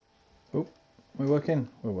Oh, we're working.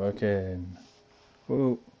 We're working.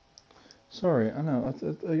 Whoa. Sorry, I know.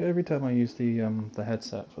 Every time I use the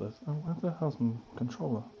headset for this, where the hell's my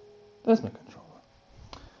controller? There's my controller.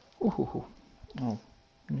 Ooh. Oh,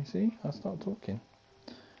 you see? I start talking.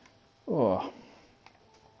 Oh,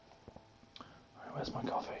 where's my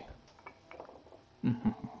coffee?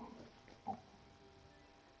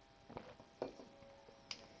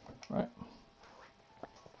 Right.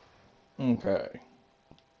 Okay.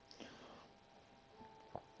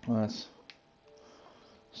 Let's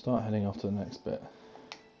start heading off to the next bit,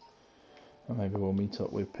 and maybe we'll meet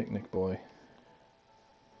up with Picnic Boy.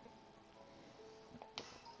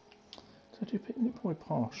 Did I do Picnic Boy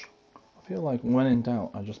posh? I feel like when in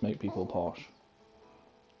doubt, I just make people posh.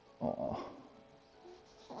 Oh.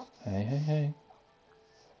 Hey, hey, hey.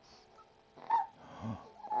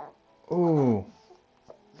 Oh,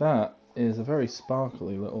 that is a very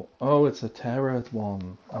sparkly little. Oh, it's a terror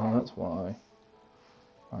one. Oh, that's why.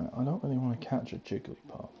 Right, I don't really want to catch a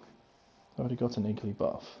Jigglypuff. I've already got an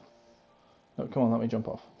Igglybuff. No, come on, let me jump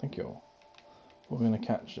off. Thank you. We're gonna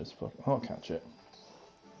catch this fuck. I'll catch it.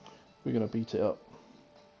 We're gonna beat it up.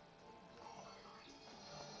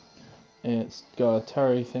 It's got a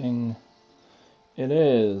terry thing. It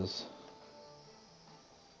is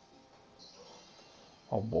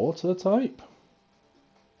a water type.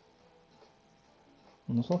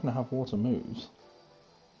 And it's not gonna have water moves.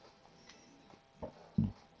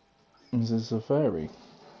 This is a fairy.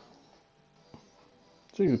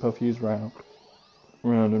 Jigglypuff used round.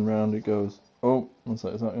 Round and round it goes. Oh, what's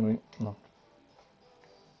that? Is that gonna be? No.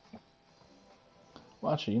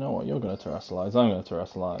 Well, actually, you know what? You're gonna terrestrialize. I'm gonna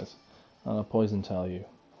terrestrialize. And I'll poison tail you.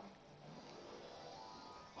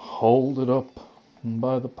 Hold it up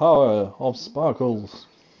by the power of sparkles.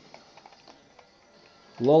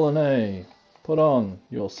 Lolane, put on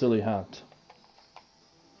your silly hat.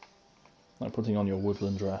 Like putting on your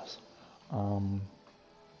woodland dress.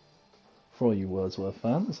 For all you Wordsworth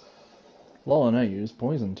fans, Lolane used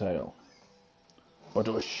Poison Tail.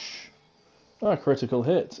 Badoosh! A critical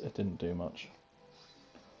hit. It didn't do much.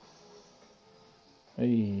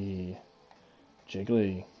 Hey,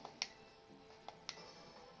 Jiggly.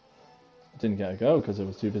 It didn't get a go because it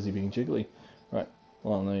was too busy being Jiggly. Right,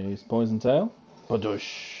 Lolane used Poison Tail.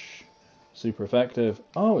 Badoosh! Super effective.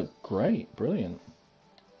 Oh, it's great. Brilliant.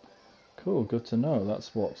 Cool, good to know.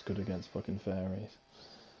 That's what's good against fucking fairies.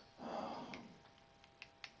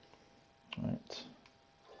 Right.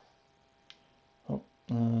 Oh,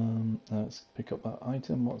 let's pick up that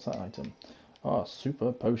item. What's that item? Ah,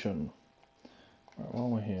 super potion. Right, while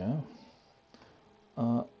we're here,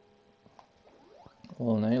 well,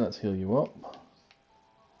 nay, let's heal you up.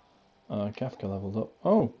 Kafka leveled up.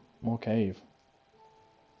 Oh, more cave.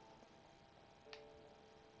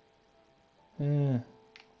 Yeah,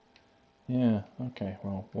 yeah. Okay,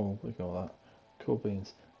 well, we'll ignore that. Cool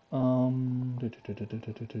beans. Let's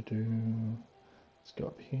go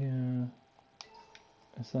up here.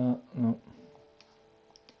 Is that no?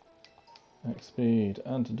 Next speed,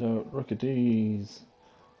 antidote, rookadies,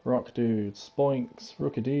 rock dudes, spoinks,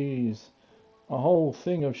 rookadies, a whole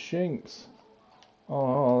thing of shinks.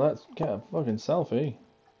 Oh, let's get a fucking selfie.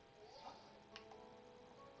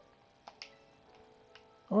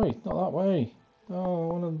 Oi, not that way. Oh,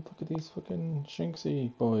 I wanna look at these fucking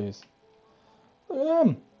shinksy boys. Look at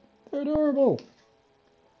them. They're adorable.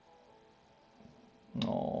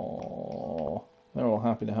 Oh, they're all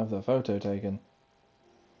happy to have their photo taken.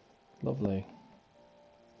 Lovely.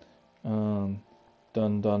 Dun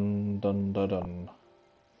dun dun dun dun.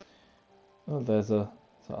 Oh, there's a.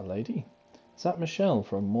 Is that a lady? Is that Michelle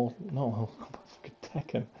from Mortal? No, fucking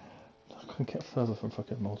Tekken. I couldn't get further from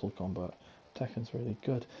fucking Mortal Kombat. Tekken's really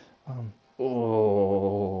good.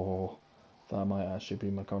 Oh, that might actually be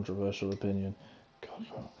my controversial opinion. God,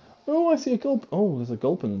 oh, I see a gulp. Oh, there's a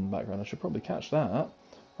gulpin in the background. I should probably catch that.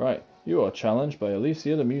 Right, you are challenged by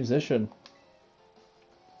Alicia the musician.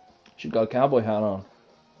 She's got a cowboy hat on.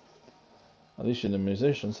 Alicia the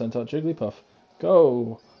musician sent out Jigglypuff.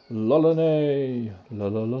 Go! Lolane! La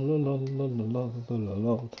la la la la la la la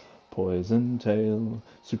la la. Poison tail,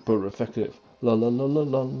 super effective. La la la la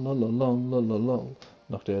la la la la la la la.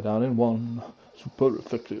 Knocked it down in one. Super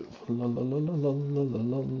effective. La la la la la la la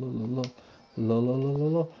la la la la la la la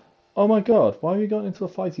la. Oh my god! Why have you got into a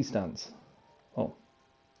fighty stance? Oh,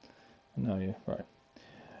 no, you right.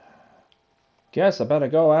 Guess I better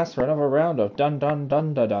go ask for another round of dun dun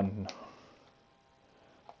dun dun dun.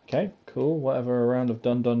 Okay, cool. Whatever a round of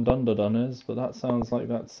dun dun dun dun dun is, but that sounds like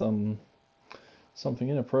that's something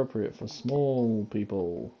inappropriate for small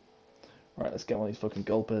people. Right, let's get one of these fucking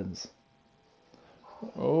gulpins.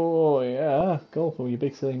 Oh, yeah. Gulp, you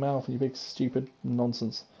big silly mouth, you big stupid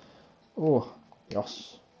nonsense. Oh,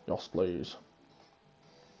 yes. Yes, please.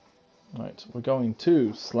 Right, we're going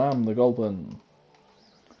to slam the Gulpin.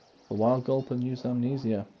 The wild Gulpin used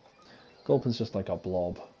amnesia. Gulpin's just like a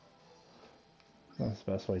blob. That's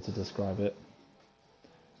the best way to describe it.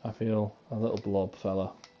 I feel a little blob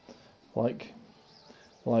fella. Like,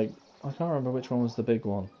 I can't remember which one was the big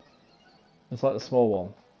one. It's like the small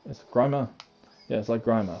one. It's Grimer. Yeah, it's like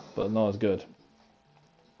Grimer, but not as good.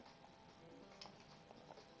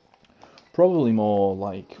 Probably more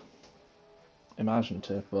like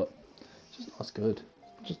imaginative, but just not as good.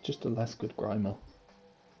 Just a less good Grimer.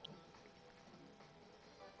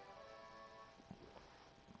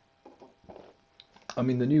 I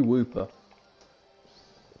mean, the new Wooper,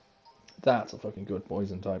 that's a fucking good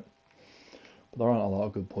poison type. But there aren't a lot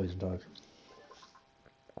of good poison types.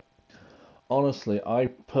 Honestly, I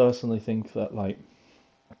personally think that, like,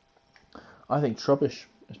 I think Trubbish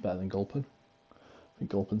is better than Gulpin. I think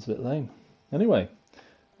Gulpin's a bit lame. Anyway,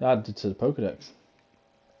 added to the Pokedex.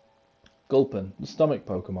 Gulpin, the stomach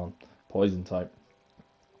Pokemon, poison type.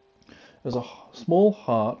 Has a small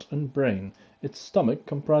heart and brain. Its stomach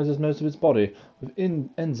comprises most of its body, with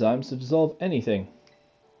enzymes to dissolve anything.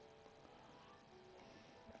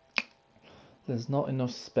 There's not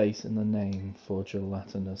enough space in the name for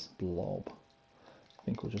gelatinous blob. I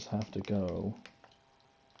think we'll just have to go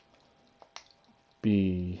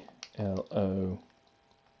B-L-O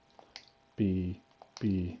B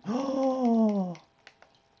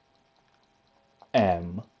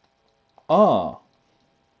M-R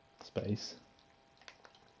space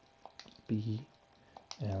B-L-O-B-B-Y.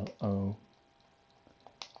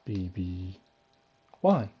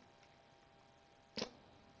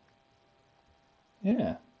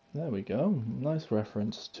 Yeah, there we go. Nice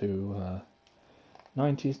reference to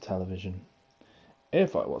 90s television.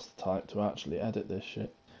 If I was the type to actually edit this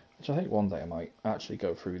shit, which I think one day I might actually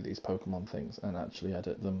go through these Pokemon things and actually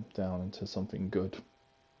edit them down into something good.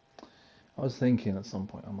 I was thinking at some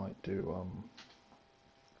point I might do,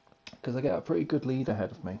 because I get a pretty good lead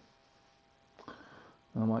ahead of me.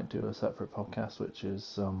 I might do a separate podcast which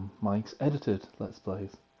is Mike's edited Let's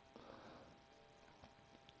Plays.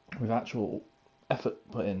 With actual effort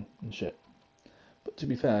put in and shit. But to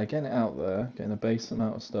be fair, getting it out there, getting a base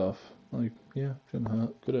amount of stuff, like, yeah, shouldn't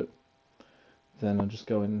hurt, could it? Then I'll just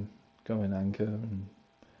go in Anchor and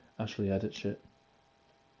actually edit shit.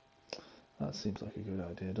 That seems like a good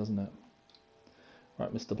idea, doesn't it?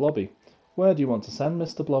 Right, Mr. Blobby. Where do you want to send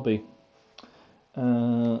Mr. Blobby?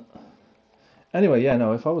 Anyway, yeah,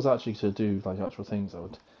 no, if I was actually to do like actual things, I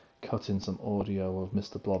would cut in some audio of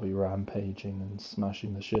Mr. Blobby rampaging and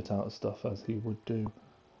smashing the shit out of stuff as he would do.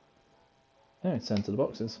 Anyway, sent to the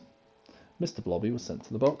boxes. Mr. Blobby was sent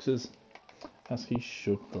to the boxes, as he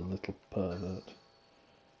should, the little pervert.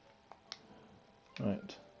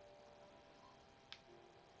 Right.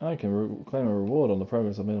 I can claim a reward on the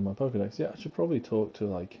progress I've made on my Pokedex. Yeah, I should probably talk to,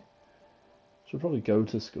 like... Should probably go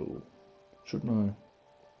to school. Shouldn't I?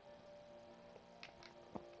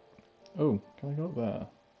 Oh, can I go up there?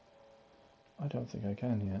 I don't think I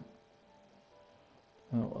can yet.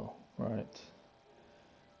 Oh well, right.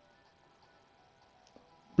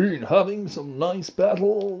 Been having some nice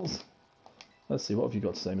battles! Let's see, what have you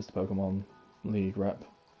got to say, Mr. Pokemon League rep?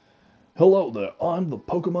 Hello there, I'm the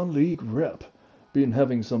Pokemon League rep. Been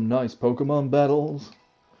having some nice Pokemon battles?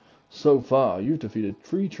 So far, you've defeated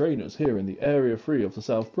 3 trainers here in the Area 3 of the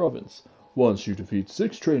South Province. Once you defeat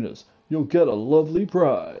 6 trainers, you'll get a lovely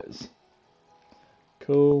prize.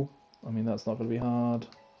 Cool. I mean, that's not going to be hard.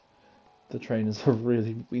 The trainers are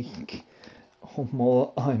really weak. Or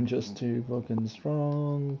more, I'm just too fucking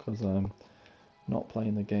strong, because I'm not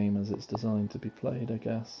playing the game as it's designed to be played, I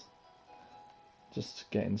guess. Just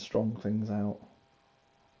getting strong things out.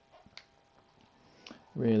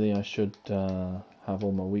 Really, I should have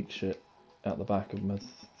all my weak shit at the back of my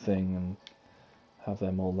thing and have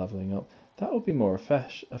them all leveling up. That would be more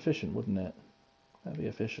efficient, wouldn't it? That'd be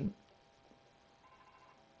efficient.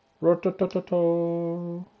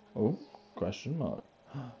 Oh, question mark.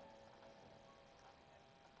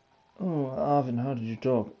 Oh, Arvin, how did you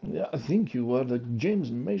talk? Yeah, I think you were the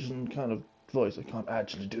James Mason kind of voice. I can't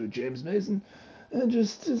actually do James Mason. It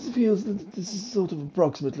feels that this is sort of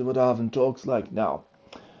approximately what Arvin talks like now.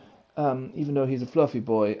 Even though he's a fluffy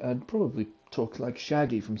boy, I'd probably talk like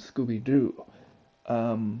Shaggy from Scooby-Doo.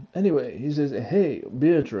 Anyway, he says, "Hey,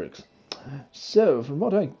 Beatrix. So, from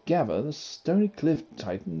what I gather, the Stony Cliff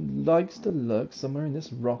Titan likes to lurk somewhere in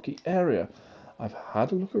this rocky area. I've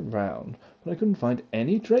had a look around, but I couldn't find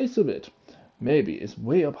any trace of it. Maybe it's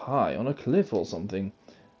way up high on a cliff or something.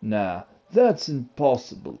 Nah, That's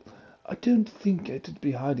impossible. I don't think it'd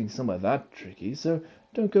be hiding somewhere that tricky, so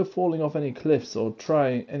don't go falling off any cliffs or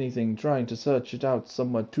try anything trying to search it out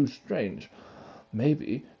somewhere too strange.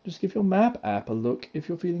 Maybe just give your map app a look if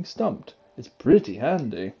you're feeling stumped. It's pretty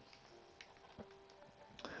handy.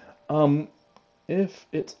 Um, if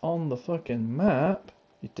it's on the fucking map,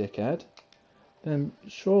 you dickhead, then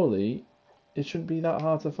surely it shouldn't be that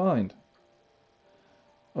hard to find.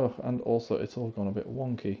 Oh, and also it's all gone a bit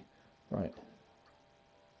wonky. Right.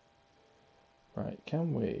 Right,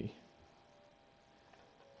 can we?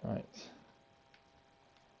 Right.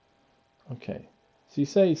 Okay. So you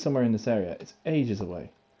say somewhere in this area. It's ages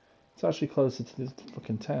away. It's actually closer to this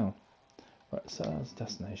fucking town. Right, so that's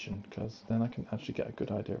destination, because then I can actually get a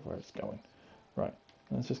good idea of where it's going. Right,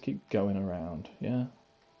 let's just keep going around, yeah?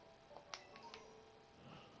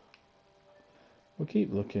 We'll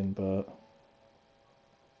keep looking, but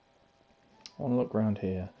I want to look around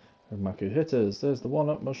here. Maku hitters, there's the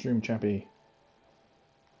one-up mushroom chappy.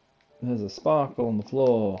 There's a sparkle on the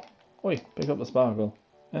floor. Oi, pick up the sparkle.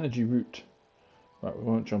 Energy root. Right, we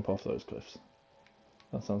won't jump off those cliffs.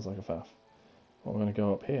 That sounds like a faff. Well, we're going to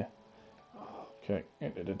go up here. Okay.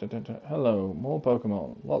 Hello, more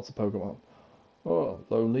Pokemon. Lots of Pokemon. Oh,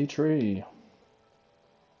 lonely tree.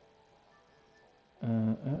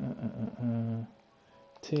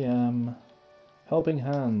 TM. Helping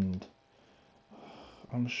hand.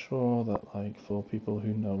 I'm sure that, like, for people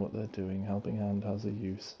who know what they're doing, helping hand has a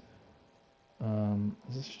use.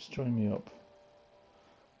 Does this just join me up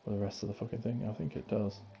with the rest of the fucking thing? I think it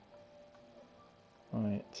does.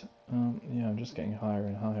 Right. Yeah, I'm just getting higher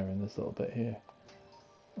and higher in this little bit here.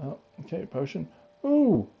 Oh, okay, potion.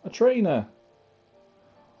 Ooh, a trainer.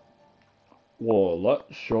 Well,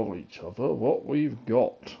 let's show each other what we've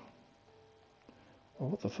got. Oh,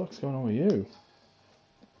 what the fuck's going on with you?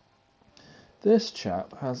 This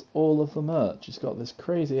chap has all of the merch. He's got this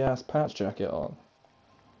crazy ass patch jacket on.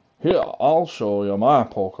 Here, I'll show you my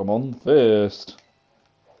Pokemon first.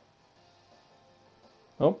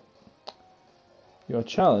 Oh, you're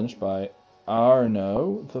challenged by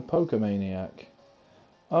Arno, the Pokemaniac.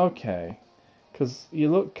 Okay, because you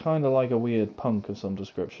look kind of like a weird punk of some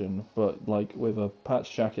description, but like with a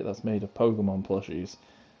patch jacket that's made of Pokemon plushies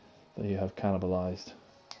that you have cannibalized.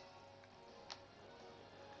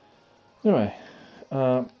 Anyway,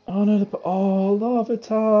 oh no, oh,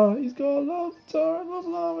 Larvitar! He's got a Larvitar! I love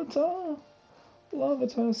Larvitar!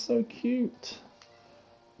 Larvitar's so cute.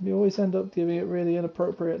 We always end up giving it really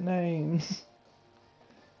inappropriate names.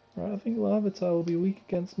 Right, I think Larvitar will be weak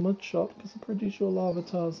against Mudshot, because I'm pretty sure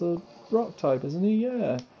Larvitar's a rock type, isn't he?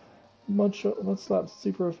 Yeah. Mudslap's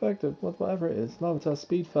super effective, whatever it is. Larvitar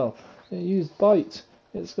Speed Fell. It used Bite.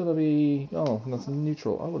 It's gonna be... oh, that's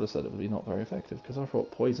neutral. I would have said it would be not very effective, because I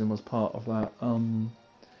thought Poison was part of that,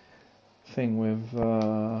 thing with,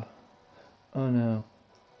 oh no.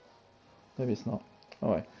 Maybe it's not.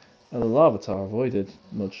 Alright. The Larvitar avoided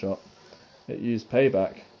Mudshot. It used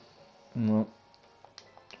Payback. No.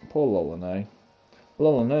 Poor Lolonay.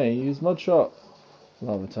 Lolonay used Mudshot.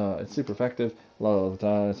 Larvitar, it's super effective.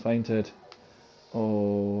 Larvitar is fainted.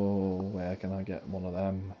 Oh, where can I get one of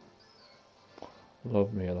them?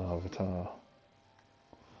 Love me a Larvitar.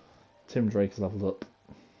 Tim Drake's leveled up.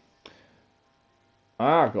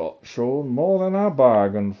 I got shown more than I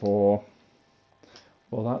bargained for.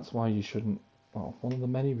 Well, that's why you shouldn't. Well, one of the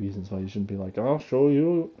many reasons why you shouldn't be like, I'll show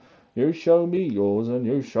you. You show me yours, and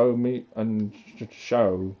you show me and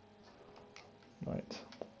show. Right.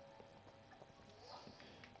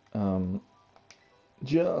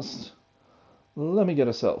 Just let me get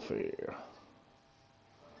a selfie.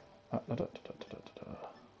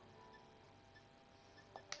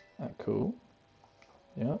 Cool.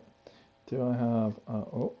 Yeah. Do I have?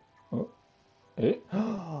 It.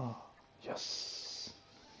 Yes.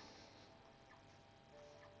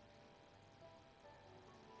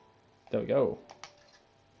 There we go.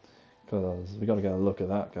 Because we gotta get a look at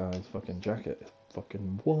that guy's fucking jacket. It's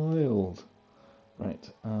fucking wild. Right.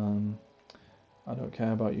 I don't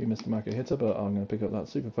care about you, Mr. Makuhita, but I'm gonna pick up that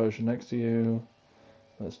super potion next to you.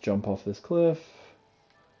 Let's jump off this cliff.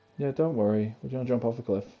 Yeah, don't worry. We're gonna jump off the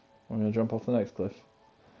cliff. We're gonna jump off the next cliff.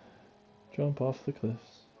 Jump off the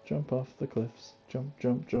cliffs. Jump off the cliffs. Jump,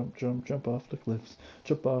 jump, jump, jump, jump off the cliffs.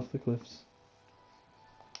 Jump off the cliffs.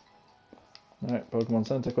 Alright, Pokemon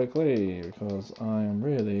Center quickly, because I am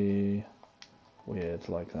really weird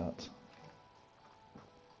like that.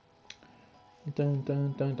 Dun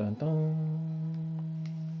dun dun dun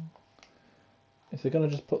dun. If they're gonna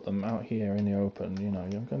just put them out here in the open, you know,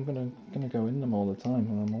 I'm gonna go in them all the time,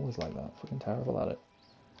 and I'm always like that. Fucking terrible at it.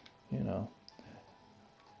 You know.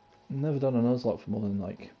 Never done a Nuzlocke for more than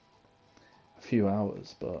like few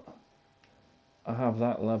hours, but I have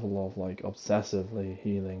that level of like obsessively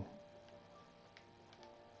healing.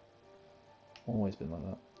 Always been like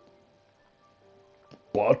that.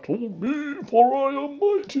 Battle me, for I am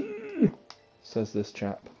mighty, says this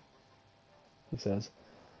chap. He says,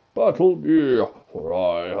 Battle me, for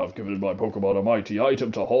I have given my Pokemon a mighty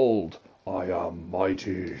item to hold. I am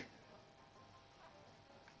mighty.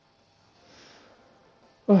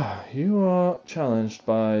 You are challenged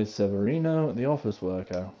by Severino, the office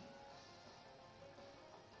worker.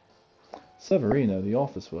 Severino, the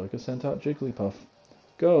office worker, sent out Jigglypuff.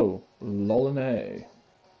 Go, Lolene.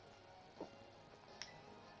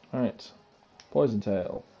 Alright, Poison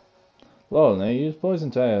Tail. Lolene, use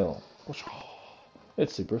Poison Tail.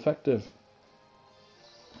 It's super effective.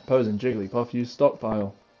 Opposing Jigglypuff, use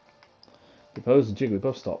Stockpile. The opposing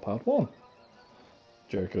Jigglypuff stockpiled 1.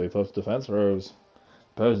 Jigglypuff's defense rose.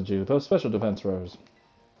 Opposing Jigglypuff special defense rose.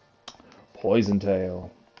 Poison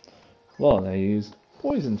Tail. Lolene used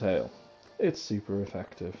Poison Tail. It's super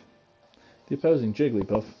effective. The opposing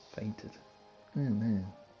Jigglypuff fainted. Oh man.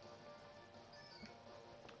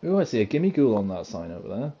 Ooh, I see a Gimmighoul on that sign over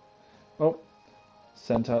there. Oh,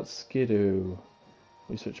 sent out Skidoo.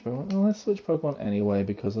 We switch Pokemon. Oh, let's switch Pokemon anyway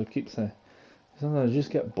because I keep saying. Sometimes I just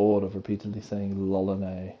get bored of repeatedly saying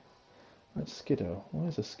Lolene. Right, Skidoo. What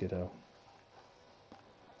is a Skidoo?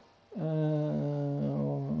 Well,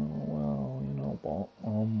 you know what?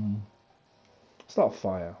 Start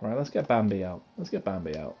fire. Right, let's get Bambi out.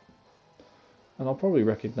 And I'll probably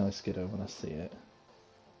recognise Skidoo when I see it.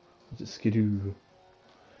 Is it Skidoo?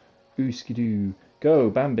 Ooh, Skidoo. Go,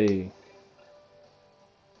 Bambi!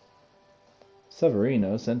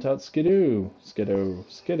 Severino sent out Skidoo.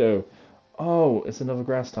 Skidoo. Oh, it's another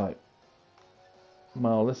grass type.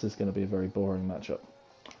 Well, this is going to be a very boring matchup.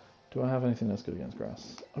 Do I have anything that's good against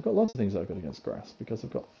grass? I've got lots of things that are good against grass because I've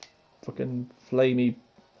got fucking flamey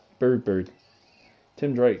bird.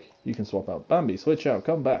 Tim Drake, you can swap out. Bambi, switch out,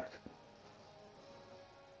 come back.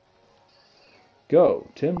 Go,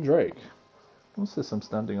 Tim Drake. What's this I'm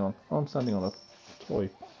standing on? Oh, I'm standing on a toy.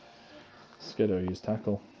 Skidoo, use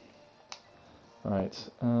tackle. Right,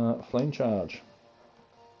 flame charge.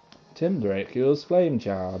 Tim Drake, use flame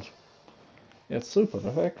charge. It's super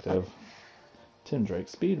effective. Tim Drake,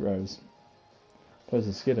 speed rose.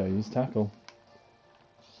 Opposing Skidoo, use tackle.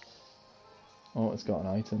 Oh, it's got an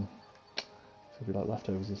item. Could be like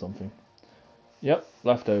leftovers or something. Yep,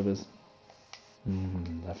 leftovers.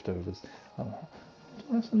 Leftovers. Do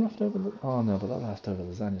I have some leftover? Oh no, but that leftover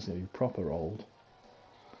lasagna is going to be proper old.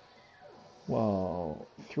 Well,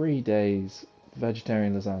 3 days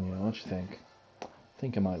vegetarian lasagna. What do you think? I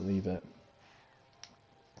think I might leave it.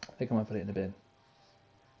 I think I might put it in a bin.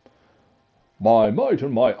 My might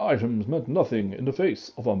and my items meant nothing in the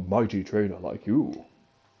face of a mighty trainer like you.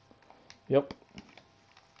 Yep.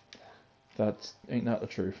 Ain't that the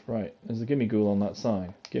truth? Right, there's a Gimmighoul on that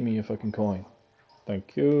sign. Give me your fucking coin.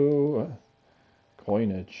 Thank you.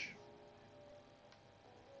 Coinage.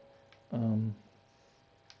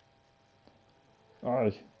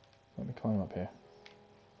 Alright. Let me climb up here.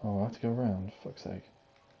 Oh, I have to go around, for fuck's sake.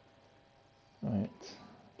 Right.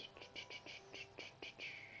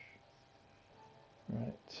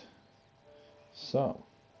 Right. So.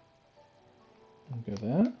 Go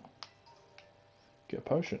there. Get a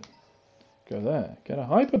potion. Go there. Get a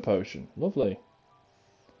hyper potion. Lovely.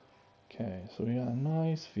 Okay, so we got a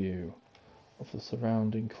nice view of the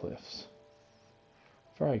surrounding cliffs.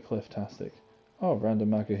 Very cliff-tastic. Oh, random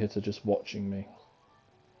Mako Hitter just watching me.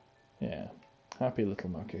 Yeah. Happy little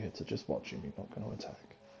Mako Hitter just watching me, not going to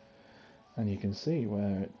attack. And you can see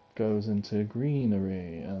where it goes into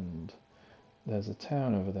greenery, and there's a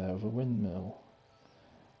town over there with a windmill.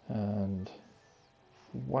 And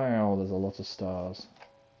wow, there's a lot of stars.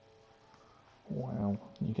 Wow,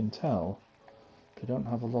 you can tell they don't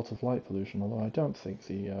have a lot of light pollution, although I don't think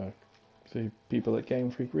the people at Game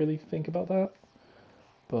Freak really think about that.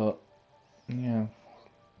 But yeah.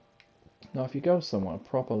 Now if you go somewhere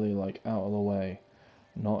properly like out of the way,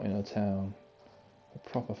 not in a town,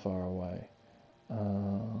 proper far away,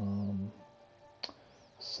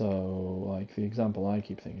 so like the example I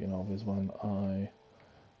keep thinking of is when I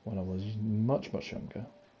was much younger,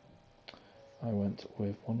 I went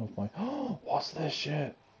with one of my what's this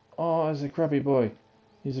shit? Oh, it's a crabby boy.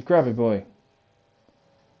 He's a crabby boy.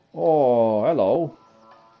 Oh, hello.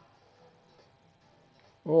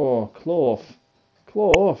 Oh,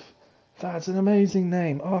 Cloth. That's an amazing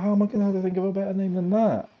name. Oh, how am I going to think of a better name than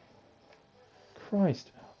that?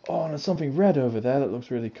 Christ. Oh, and there's something red over there that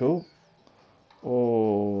looks really cool.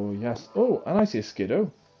 Oh, yes. Oh, and I see a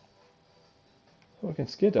Skidoo. Fucking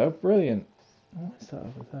Skidoo. Brilliant. What is that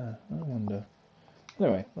over there? I wonder.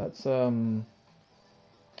 Anyway, let's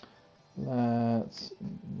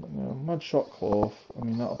mud shot Cloth. I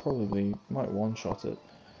mean that'll probably might one shot it.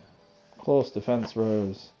 Close defense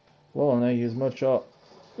rose. Well, and they use mud shot.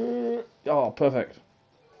 Oh, perfect.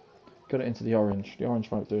 Got it into the orange. The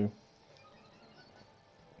orange might do.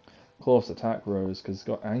 Close attack rose because it's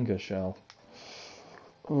got anger shell.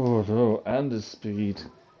 Oh no, and his speed.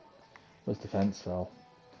 His defense fell.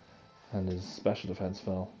 And his special defense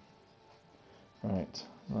fell. Right,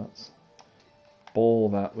 let's ball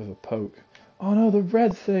that with a poke. Oh no, the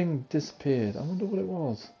red thing disappeared. I wonder what it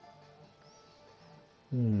was.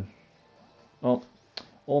 Oh,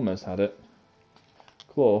 almost had it.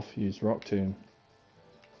 Cloth used Rock Tomb.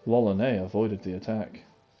 Lolonay avoided the attack.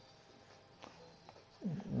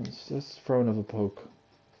 Let's throw another poke.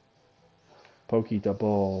 Pokey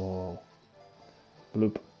double.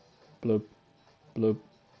 Bloop, bloop, bloop.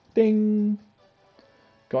 Ding!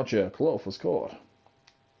 Gotcha, Cloth was caught.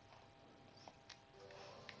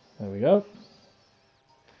 There we go.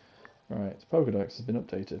 Right, Pokedex has been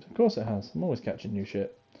updated. Of course it has. I'm always catching new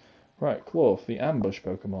shit. Right, Cloth, the ambush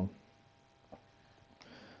Pokemon.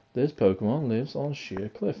 This Pokemon lives on sheer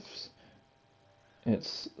cliffs. It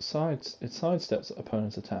sidesteps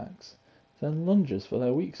opponents' attacks, then lunges for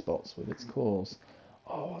their weak spots with its claws.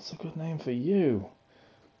 Oh, what's a good name for you?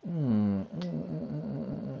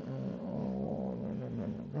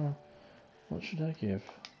 What should I give?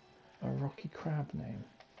 A rocky crab name.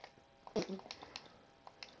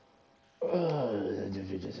 I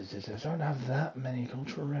don't have that many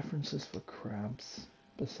cultural references for crabs.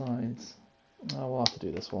 Besides, we'll have to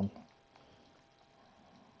do this one.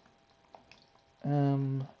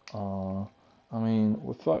 I mean,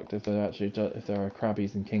 we're fucked if there are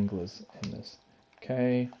crabbies and kinglers in this.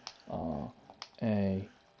 Krabs.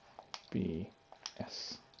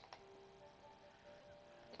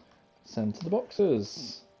 Send to the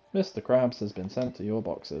boxes. Mr. Krabs has been sent to your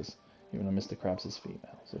boxes. Even though Mr. Krabs is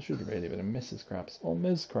female, so it should really have been a Mrs. Krabs or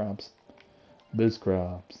Ms. Krabs. Ms.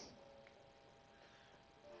 Krabs.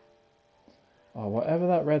 Oh, whatever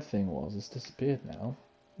that red thing was, it's disappeared now.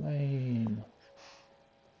 Lame.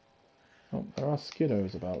 Oh, there are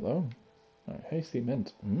Skiddos about though. Right, hasty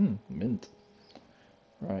mint. Mint.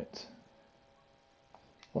 Right.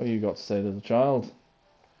 What you got to say to the child?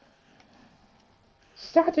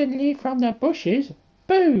 Suddenly from the bushes?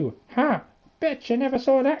 Boo! Ha! Bet you never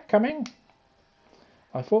saw that coming.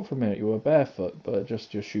 I thought for a minute you were barefoot, but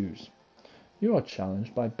adjust your shoes. You are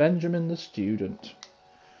challenged by Benjamin the student.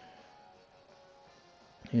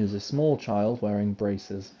 He is a small child wearing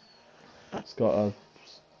braces. It's got a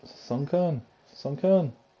Sunkern. Sunkern?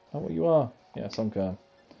 Is that what you are? Yeah, Sunkern.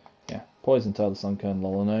 Yeah, Poison Tail the Sunkern,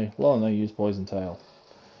 Lolonay. Lolonay used Poison Tail.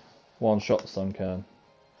 One shot the Sunkern.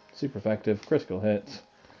 Super effective, critical hit.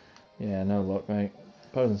 Yeah, no luck, mate.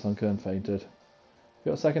 Poison Sunkern fainted.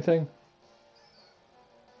 You got a second thing?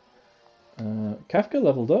 Kafka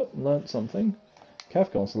leveled up and learnt something.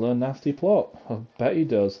 Kafka wants to learn Nasty Plot. I bet he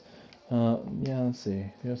does. Yeah, let's see.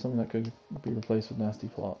 Do you have something that could be replaced with Nasty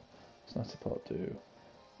Plot? What's Nasty Plot do?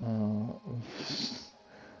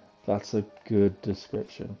 That's a good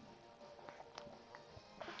description.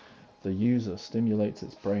 The user stimulates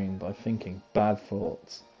its brain by thinking bad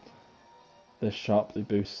thoughts. This sharply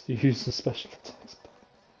boosts the user's special attacks.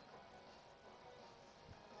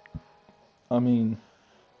 I mean,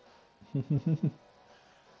 we'll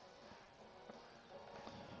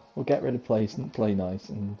get rid of play nice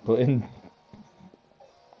and put in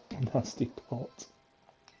Nasty Plot.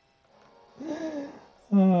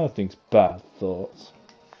 Thinks bad thoughts.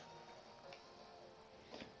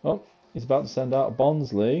 Oh, he's about to send out a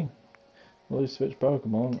Bonsley. Will he switch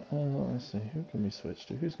Pokemon? Let's see, who can we switch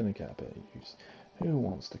to? Who's going to get a bit of use? Who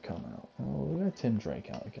wants to come out? Oh, we'll let Tim Drake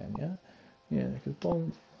out again, yeah? Yeah, because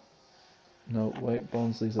No, wait,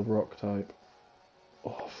 Bonsley's a rock type.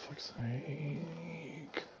 Oh, fuck's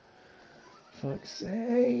sake. Fuck's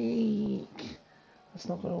sake. That's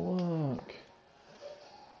not going to work.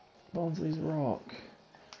 Bonsley's rock.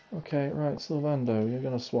 Okay, right, Sylvando, you're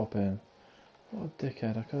going to swap in. What a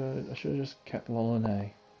dickhead. I should have just kept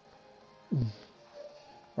Lolonay.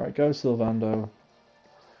 Right, go Sylvando.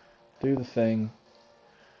 Do the thing.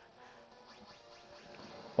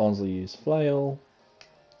 Bonsley used Flail.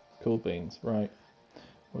 Cool beans. Right.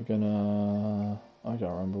 We're gonna... I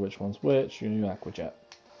don't remember which one's which. You knew Aqua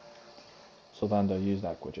Jet. Sylvando used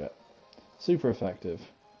Aqua Jet. Super effective.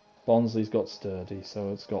 Bonsley's got Sturdy,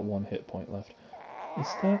 so it's got 1 hit point left. Is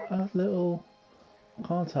that a little... I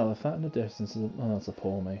can't tell if that in the distance is... Oh, that's a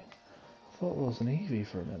poor me. I thought it was an Eevee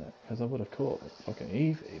for a minute, because I would have caught it. Fucking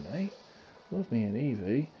Eevee, mate. Love me an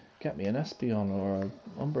Eevee. Get me an Espeon or a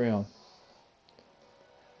Umbreon.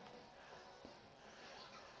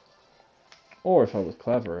 Or if I was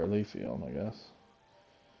clever, a Leafeon, I guess.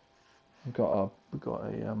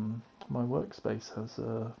 My workspace has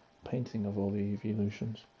a painting of all the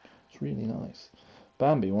evolutions. It's really nice.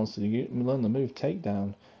 Bambi wants to learn the move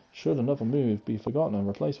Takedown. Should another move be forgotten and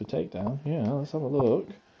replaced with Takedown? Yeah, let's have a look.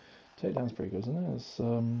 Takedown's pretty good, isn't it? It's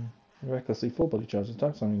recklessly full body charge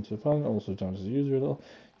attacks on into the opponent, also damages the user a little.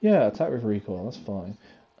 Yeah, attack with recoil, that's fine.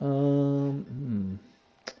 Well,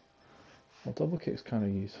 double kick's kind of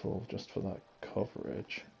useful just for that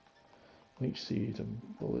coverage. Leech Seed and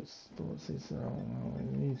Bullet Seeds. Oh,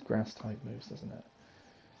 it needs grass type moves, doesn't it?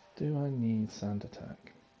 Do I need Sand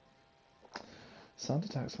Attack? Sand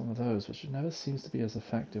Attack's one of those which never seems to be as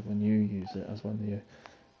effective when you use it as when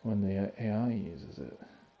the AI uses it.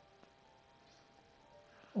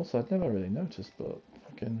 Also, I'd never really noticed, but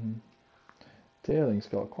fucking Deerling's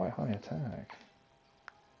got quite high attack.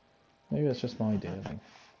 Maybe it's just my Deerling.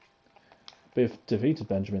 We've defeated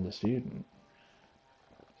Benjamin the Student.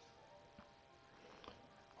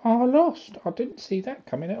 I lost. I didn't see that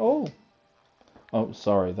coming at all. Oh,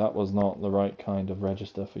 sorry, that was not the right kind of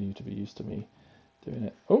register for you to be used to me doing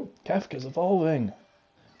it. Oh, Kafka's evolving.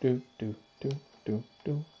 Do do do do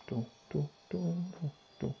do do do do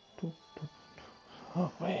do do.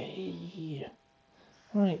 Oh, way.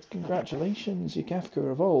 Right, congratulations, your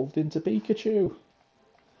Kafka evolved into Pikachu.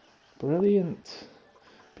 Brilliant.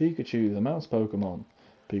 Pikachu, the mouse Pokemon.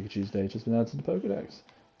 Pikachu's data has been added to the Pokedex.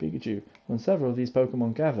 Pikachu. When several of these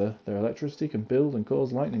Pokemon gather, their electricity can build and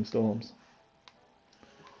cause lightning storms.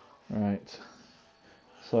 Right.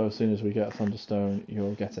 So as soon as we get Thunderstone,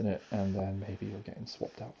 you're getting it, and then maybe you're getting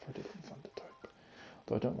swapped out for a different Thunder type.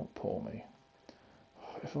 Though I don't want Pawmi.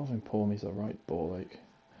 Evolving Pawmi's a right ball ache.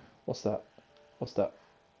 What's that? What's that?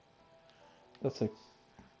 That's a...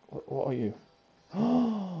 What are you?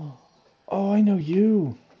 Oh, I know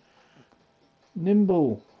you!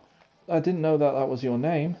 Nimble! I didn't know that was your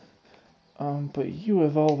name. But you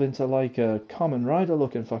evolve into like a Common Rider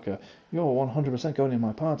looking fucker. You're 100% going in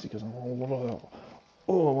my party because I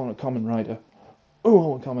want a Common Rider. Oh, I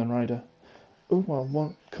want Common Rider. Oh, I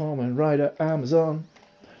want Common Rider Amazon.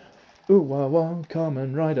 Oh, I want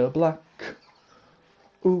Common Rider Black.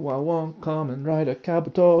 Oh, I want Common Rider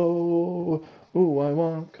Kabuto. Oh, I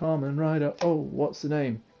want Common Rider. Oh, what's the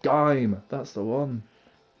name? Gaim. That's the one.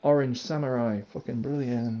 Orange Samurai. Fucking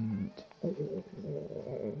brilliant.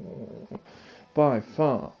 By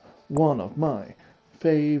far one of my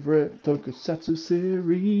favorite tokusatsu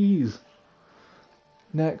series.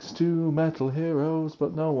 Next to Metal Heroes,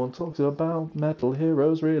 but no one talks about Metal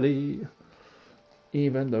Heroes really.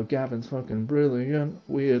 Even though Gavin's fucking brilliant,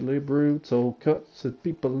 weirdly brutal, cuts at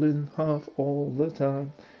people in half all the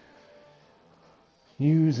time.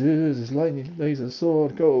 Uses his lightning laser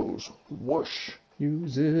sword, goes whoosh.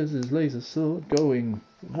 Uses his laser sword, going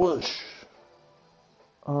whoosh.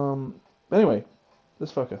 Anyway,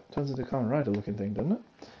 this fucker turns into a Kamen Rider looking thing, doesn't it?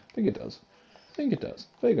 I think it does.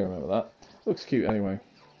 Vaguely remember that. Looks cute anyway.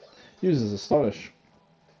 Uses Astonish.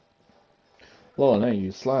 Lol, and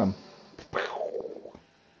use Slam.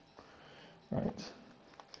 Right.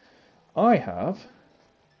 I have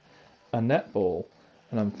a netball,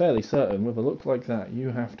 and I'm fairly certain with a look like that, you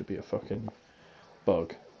have to be a fucking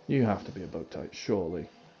bug. You have to be a bug type, surely.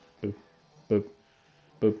 Boop, boop,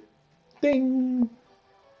 boop. Ding!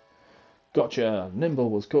 Gotcha! Nimble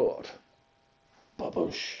was caught.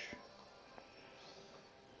 Baboosh!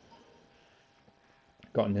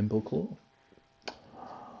 Got a Nimble Claw.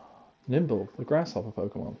 Nimble, the grasshopper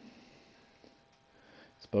Pokemon.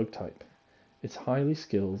 It's bug type. It's highly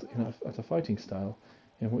skilled at a fighting style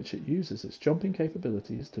in which it uses its jumping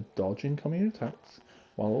capabilities to dodge incoming attacks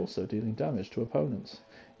while also dealing damage to opponents.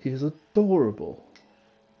 He is adorable.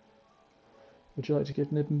 Would you like to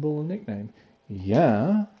give Nimble a nickname?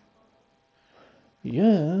 Yeah.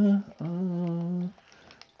 Yeah.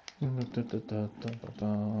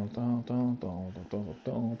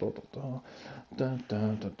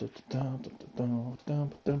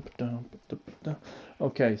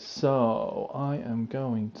 Okay, so I am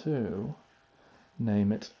going to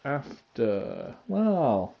name it after,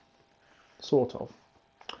 well, sort of.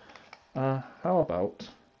 How about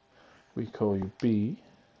we call you BLACK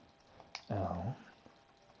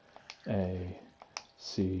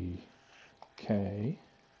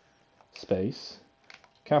space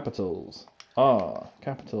capitals R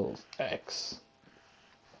capitals X.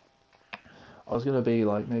 I was gonna be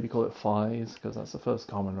like maybe call it Flies because that's the first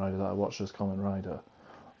Kamen Rider that I watched as Kamen Rider.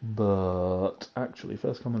 But actually,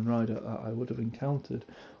 first Kamen Rider that I would have encountered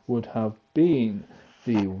would have been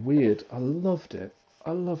the weird. I loved it.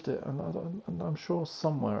 I loved it, and I'm sure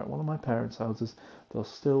somewhere at one of my parents' houses there'll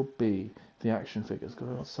still be the action figures, because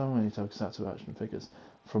I've got so many Tokusatsu action figures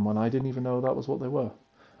from when I didn't even know that was what they were.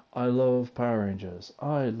 I love Power Rangers.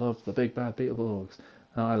 I love the Big Bad Beetleborgs.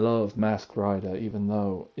 And I love Masked Rider, even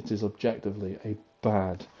though it is objectively a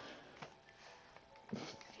bad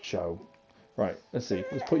show. Right, let's see.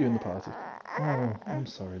 Let's put you in the party. Oh, I'm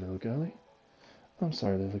sorry, little girlie. I'm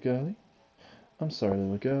sorry, little girlie. I'm sorry,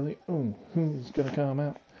 little girlie. Oh, who's gonna come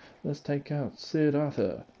out? Let's take out Sid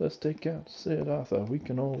Arthur. Let's take out Sid Arthur. We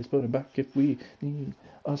can always put him back if we need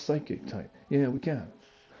a psychic type. Yeah, we can.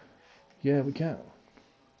 Yeah, we can.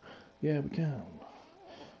 Yeah, we can.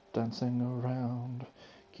 Dancing around,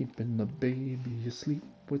 keeping the baby asleep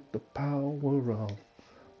with the power of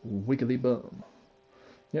Wiggly Bum.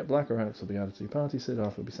 Yep, Black or Alex will be added to your party. Sid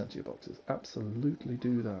Arthur will be sent to your boxes. Absolutely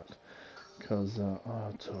do that, because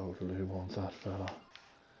I totally want that fella.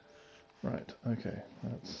 Right, okay,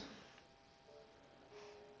 that's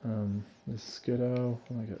this Skiddo.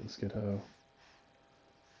 Let me get the Skiddo.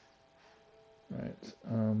 Right.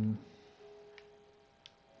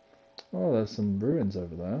 Oh, there's some ruins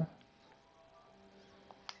over there.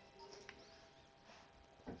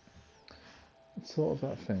 It's sort of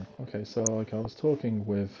that thing. Okay, so like I was talking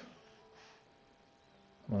with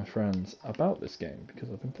my friends about this game because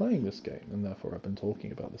I've been playing this game, and therefore I've been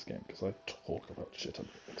talking about this game because I talk about shit I'm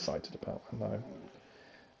excited about, and I'm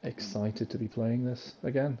excited to be playing this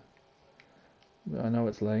again. I know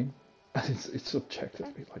it's lame, and it's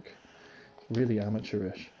objectively like really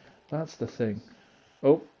amateurish. That's the thing.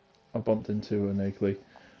 Oh, I bumped into a Nagley.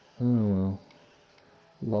 Oh well.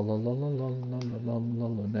 La la la la la la la la la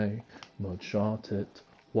la nay. Mudshot it,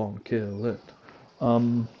 won't kill it.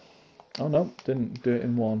 Oh no, didn't do it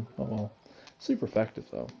in one. Oh well. Super effective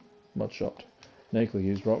though. Mudshot. Nagley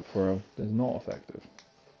used Rock Throw. Is not effective.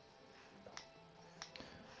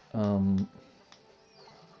 Um,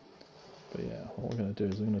 but yeah, what we're gonna do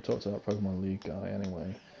is we're gonna talk to that Pokemon League guy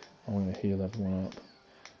anyway. I'm gonna heal everyone up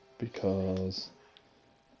because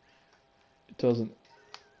it doesn't.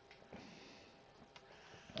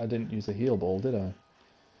 I didn't use a heal ball, did I?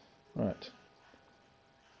 Right.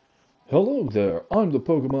 Hello there, I'm the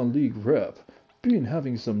Pokemon League rep. Been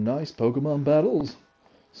having some nice Pokemon battles?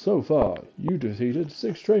 So far, you defeated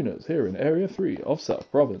 6 trainers here in Area 3 of South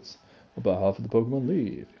Province. On behalf of the Pokemon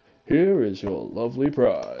League, here is your lovely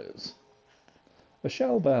prize. A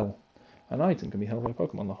Shell Bell. An item can be held by a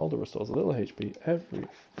Pokemon. The holder restores a little HP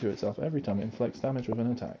to itself every time it inflicts damage with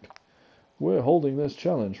an attack. We're holding this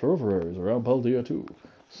challenge for other areas around Paldea too.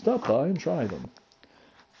 Stop by and try them.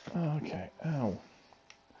 Okay, ow.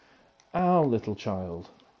 Ow, little child.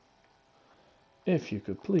 If you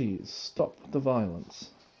could please stop the violence.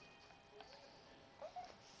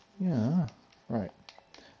 Yeah. Right.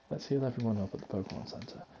 Let's heal everyone up at the Pokemon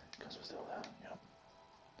Center. Because we're still there. Yep.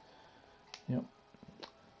 Yep.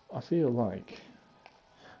 I feel like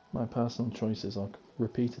my personal choices are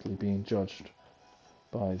repeatedly being judged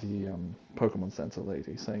by the Pokemon Center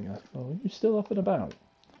lady, saying, "Oh, you still up and about?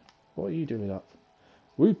 What are you doing up?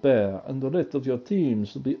 Root Bear and the rest of your team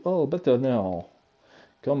should be all better now.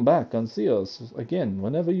 Come back and see us again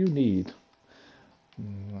whenever you need."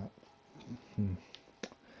 I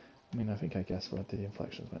mean, I think I guessed what the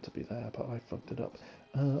inflection's meant to be there, but I fucked it up.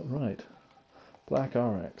 Right. Black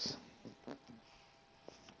RX.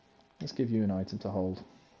 Let's give you an item to hold.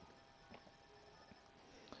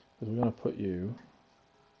 Because we're going to put you...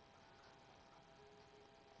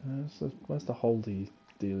 where's the holdy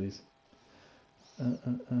dealies?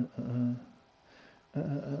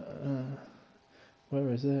 Where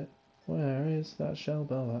is it? Where is that shell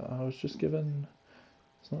bell that I was just given?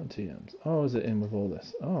 It's not in TMs. Oh, is it in with all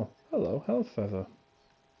this? Oh, hello, health feather.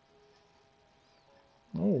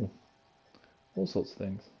 Oh, all sorts of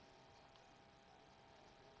things.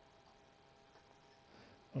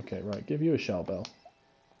 Okay, right, give you a shell bell.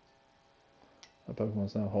 That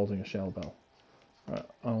Pokemon's now holding a shell bell. Right,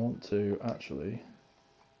 I want to actually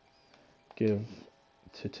give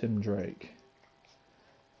to Tim Drake.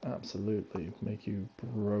 Absolutely make you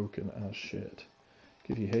broken as shit.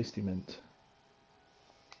 Give you Hasty Mint.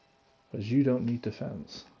 Because you don't need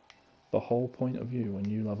defense. The whole point of you when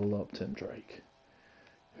you level up Tim Drake,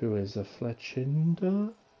 who is a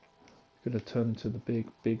Fletchinder, gonna turn into the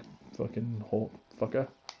big fucking hawk fucker.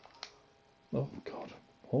 Oh god,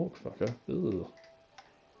 hawk fucker. Ugh.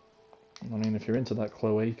 I mean, if you're into that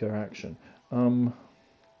cloaca action.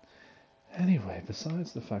 Anyway,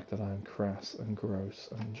 besides the fact that I'm crass and gross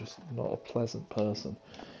and just not a pleasant person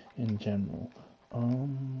in general,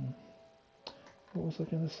 what was I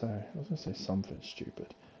gonna say? I was gonna say something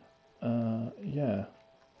stupid. Yeah.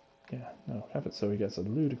 Yeah, no, have it so he gets a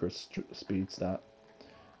ludicrous speed stat.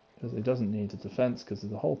 Because he doesn't need a defense, because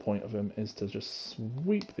the whole point of him is to just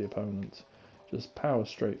sweep the opponent. Just power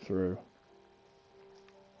straight through.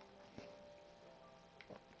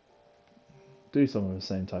 Do some of the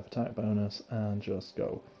same type attack bonus, and just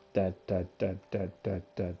go dead, dead, dead, dead, dead,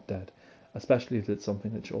 dead, dead. Especially if it's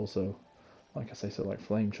something that you also, like I say, so like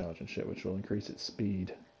flame charge and shit, which will increase its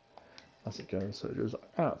speed as it goes. So it just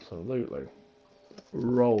absolutely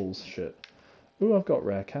rolls shit. Ooh, I've got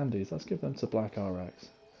rare candies. Let's give them to Black RX.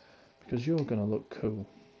 Because you're going to look cool.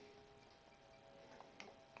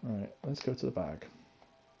 Alright, let's go to the bag.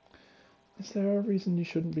 Is there a reason you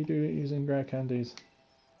shouldn't be using rare candies?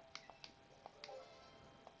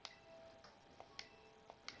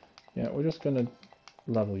 Yeah, we're just going to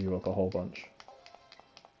level you up a whole bunch.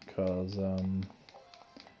 Because,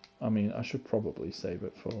 I mean, I should probably save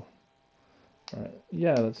it for... Right,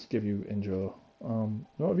 yeah, let's give you Endure.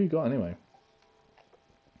 What have you got anyway?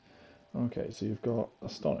 Okay, so you've got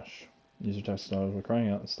Astonish. Use your test style. We're crying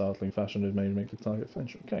out in startling fashion is made to make the target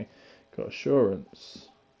flinch. Okay, got Assurance.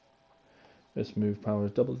 This move power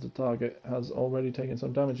is double the target has already taken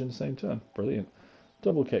some damage in the same turn. Brilliant.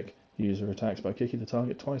 Double kick. User attacks by kicking the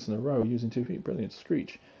target twice in a row using 2 feet. Brilliant.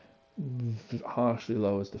 Screech. Harshly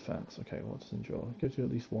lowers defense. Okay, what's Endure? Gives you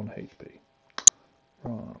at least 1 HP.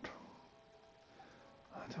 Right.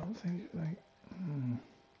 I don't think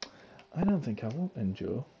I don't think I want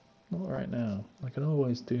Endure. Not right now. I can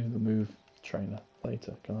always do the move trainer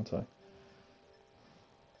later, can't I?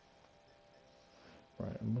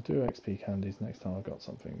 Right, and we'll do XP candies next time I've got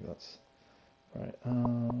something that's... Right,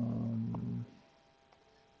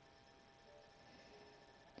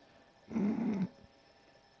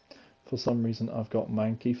 for some reason I've got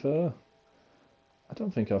Mankey Fur. I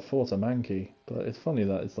don't think I've fought a Mankey, but it's funny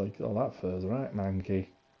that it's like, oh, that fur's right, Mankey.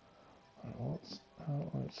 Right, what's...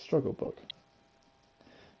 Struggle Book.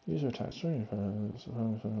 User attack string.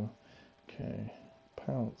 Okay,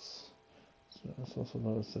 Pounce. So this also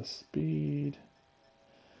lowers the speed.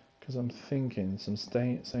 Because I'm thinking some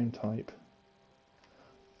same type.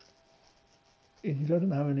 He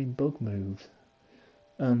doesn't have any bug moves.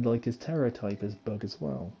 And like his terror type is bug as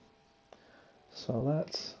well. So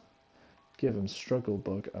let's give him struggle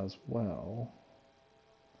bug as well.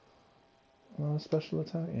 Special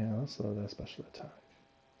attack? Yeah, let's lower their special attack.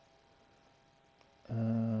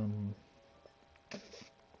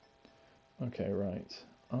 Okay, right.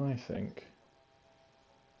 I think...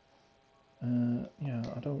 yeah,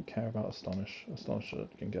 I don't care about Astonish. Astonish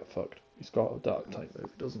can get fucked. He's got a dark type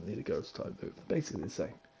move. He doesn't need a ghost type move. Basically the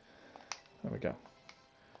same. There we go.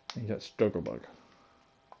 And he gets struggle bug.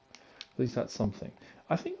 At least that's something.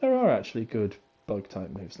 I think there are actually good bug type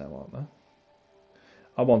moves now, aren't there?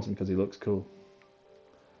 I want him because he looks cool.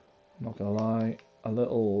 I'm not gonna lie. A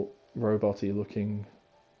little robot-y looking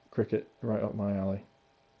cricket right up my alley.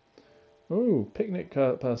 Ooh, picnic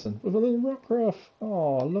person with a little rock ruff.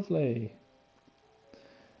 Oh, lovely.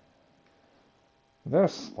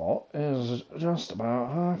 This spot is just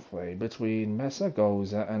about halfway between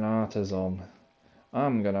Messagoza and Artisan.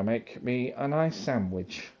 I'm gonna make me a nice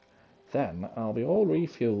sandwich. Then I'll be all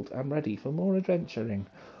refueled and ready for more adventuring.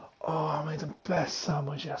 Oh, I made the best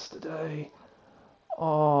sandwich yesterday.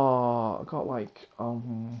 Oh, I got like,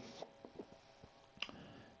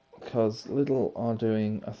 because Lidl are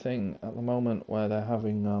doing a thing at the moment where they're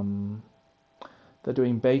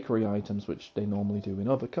doing bakery items which they normally do in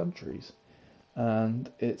other countries,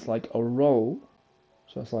 and it's like a roll.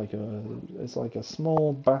 So it's like a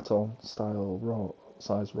small baton style roll,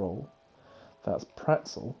 size roll. That's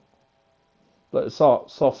pretzel, but it's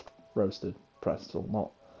soft roasted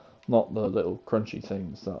pretzel, not the little crunchy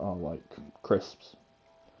things that are like crisps.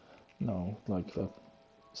 No, like the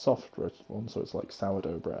soft roasted one. So it's like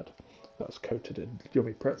sourdough bread that's coated in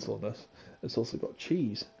yummy pretzelness. It's also got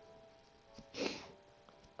cheese,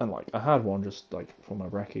 and like I had one just like for my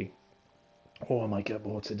brekkie. Oh, I might get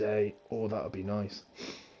more today. Oh, that would be nice.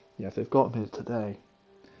 Yeah, if they've got me today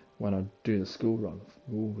when I do the school run.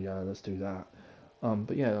 Oh yeah, let's do that.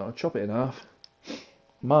 But yeah, I'll chop it in half.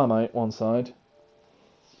 Marmite one side.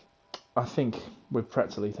 I think with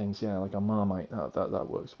pretzely things, yeah, like a Marmite, that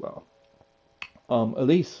works well.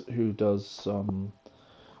 Elise, who's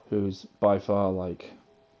by far like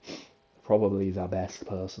probably the best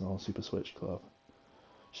person on Super Switch Club.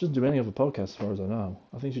 She doesn't do any other podcasts as far as I know.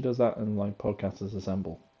 I think she does that in like Podcasters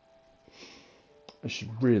Assemble. She's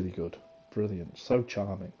really good, brilliant, so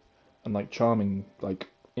charming, and like charming like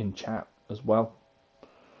in chat as well.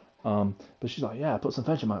 But she's like, yeah, put some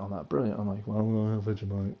Vegemite on that, brilliant. I'm like, well, I don't have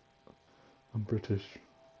Vegemite. I'm British.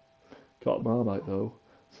 Got Marmite though.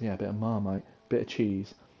 So yeah, a bit of Marmite, bit of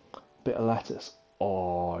cheese. Bit of lettuce.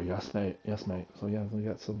 Oh, yes, mate. Yes, mate. So yeah, we'll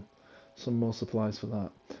get some more supplies for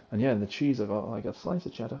that. And yeah, the cheese I got like a slice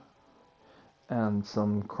of cheddar and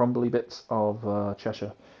some crumbly bits of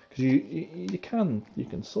Cheshire. Because you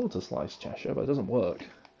can sort of slice Cheshire, but it doesn't work.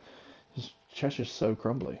 Cheshire's so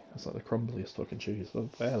crumbly. It's like the crumbliest fucking cheese.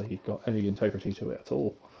 It's barely got any integrity to it at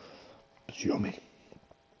all. It's yummy.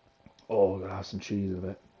 Oh, I'm gonna have some cheese with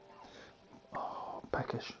it. Oh,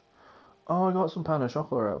 peckish. Oh, I got some pan of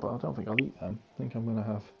chocolate out, but I don't think I'll eat them. I think I'm gonna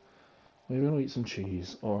have maybe I'll eat some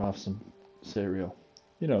cheese or have some cereal.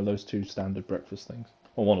 You know, those two standard breakfast things.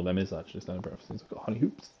 Well, one of them is actually standard breakfast things. I've got honey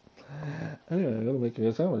hoops. Anyway, I gotta make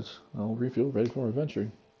a sandwich. I'll refuel, ready for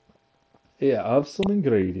adventuring. Here, I have some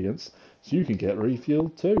ingredients so you can get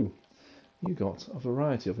refueled too. You got a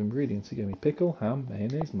variety of ingredients. You gave me pickle, ham,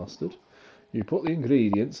 mayonnaise, mustard. You put the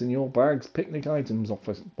ingredients in your bag's picnic items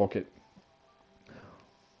office pocket.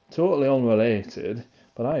 Totally unrelated,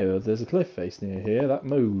 but I heard there's a cliff face near here that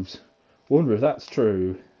moves. Wonder if that's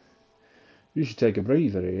true. You should take a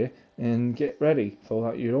breather here and get ready so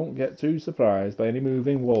that you don't get too surprised by any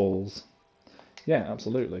moving walls. Yeah,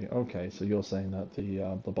 absolutely. Okay, so you're saying that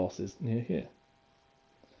the boss is near here,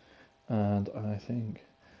 and I think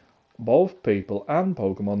both people and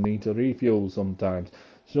Pokemon need to refuel sometimes.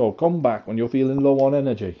 So come back when you're feeling low on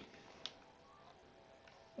energy.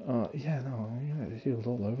 Yeah, no, yeah, it heals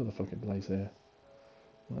all over the fucking place here.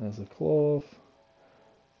 There's a cloth.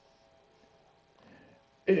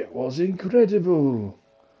 It was incredible.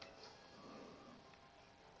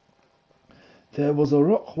 There was a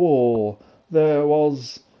rock wall. There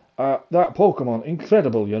was that Pokemon.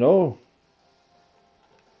 Incredible, you know.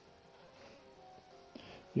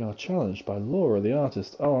 You're challenged by Laura the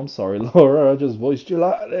artist. Oh, I'm sorry, Laura. I just voiced you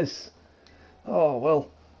like this. Oh, well,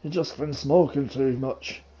 you've just been smoking too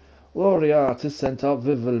much. Laura the artist sent out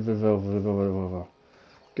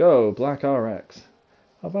Go, Black RX.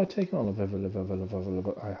 Have I taken on a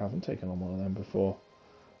I haven't taken on one of them before.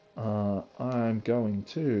 I'm going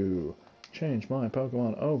to change my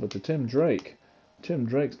Pokemon over to Tim Drake. Tim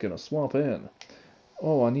Drake's gonna swap in.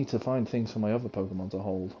 Oh, I need to find things for my other Pokemon to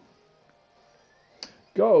hold.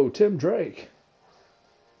 Go, Tim Drake!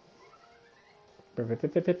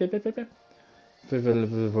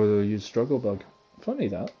 Use Struggle Bug. Funny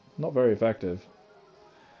that. Not very effective.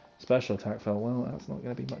 Special attack fell. Well, that's not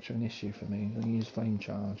going to be much of an issue for me. I'll use Flame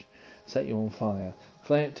Charge. Set you on fire.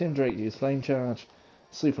 Tim Drake used Flame Charge.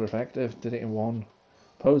 Super effective. Did it in one.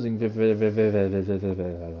 Posing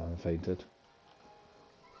fainted.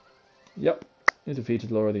 Yep. You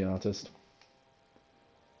defeated Laura the artist.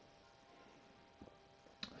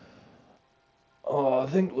 Oh, I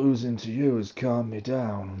think losing to you has calmed me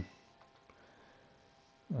down.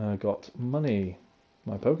 I got money.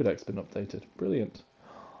 My Pokedex been updated. Brilliant.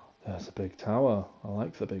 There's a big tower. I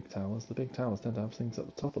like the big towers. The big towers tend to have things at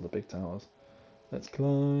the top of the big towers. Let's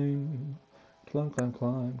climb. Climb, climb,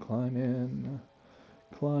 climb, climb in.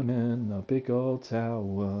 Climb in a big old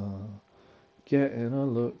tower. Getting a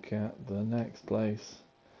look at the next place.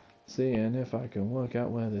 Seeing if I can work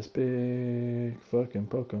out where this big fucking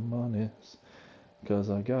Pokemon is. Cause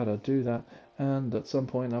I gotta do that. And at some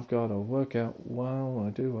point I've gotta work out while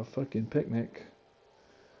I do a fucking picnic.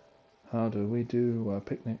 How do we do a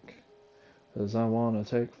picnic? Cause I wanna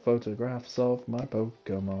take photographs of my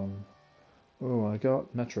Pokemon. Oh, I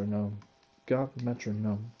got metronome. Got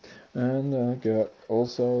metronome. And I got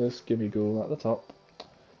also this Gimme Ghoul at the top.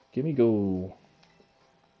 Gimme Ghoul.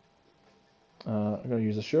 I'm gonna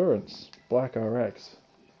use Assurance. Black RX.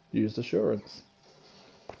 Used Assurance.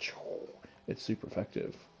 It's super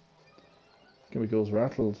effective. Gimme Ghoul's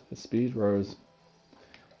rattled. Its speed rose.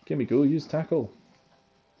 Gimme Ghoul used Tackle.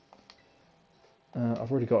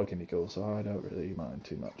 I've already got a Gimme Ghoul, so I don't really mind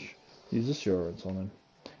too much. Use Assurance on him.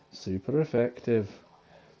 Super effective.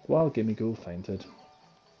 While Gimme Ghoul fainted.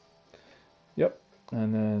 Yep.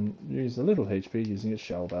 And then use a little HP using its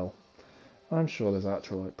Shell Bell. I'm sure there's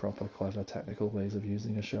actual like proper clever technical ways of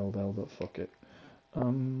using a Shell Bell, but fuck it.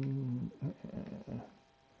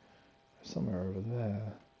 Somewhere over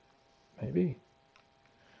there. Maybe.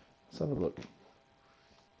 Let's have a look.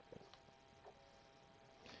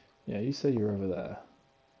 Yeah, you say you're over there.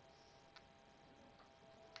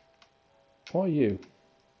 What are you?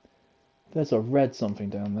 There's a red something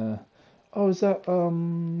down there. Oh, is that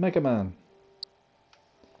Mega Man?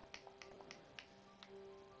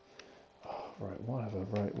 Oh, right, whatever.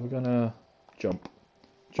 Right, we're gonna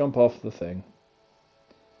jump off the thing.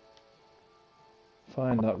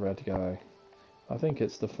 Find that red guy. I think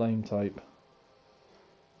it's the flame type.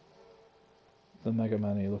 The Mega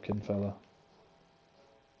Man-y looking fella.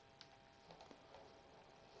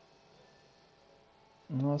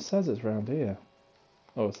 No, it says it's round here.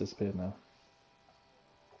 Oh, it's disappeared now.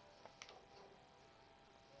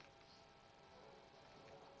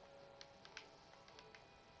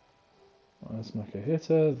 There's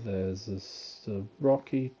Makuhita. There's this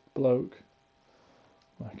rocky bloke.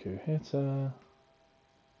 Makuhita.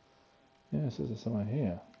 Yeah, it says it's somewhere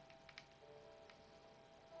here.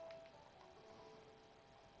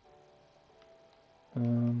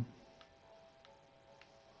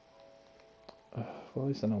 Well, at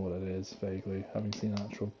least I know what it is, vaguely, having seen an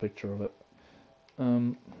actual picture of it.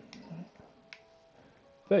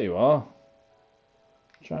 There you are.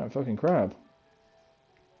 Giant fucking crab.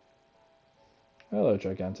 Hello,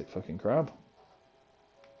 gigantic fucking crab.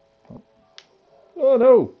 Oh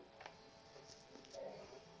no!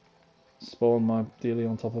 Spawn my dealie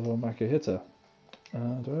on top of a Makuhita.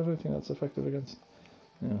 Do I have anything that's effective against...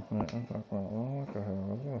 Yeah, right. I don't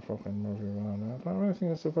have anything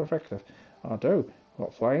that's super effective. I do. I've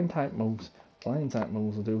got flying type moves. Flying type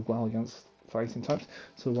moves will do well against fighting types.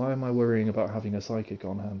 So why am I worrying about having a psychic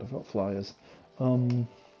on hand? I've got flyers.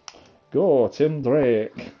 Go, Tim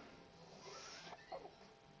Drake.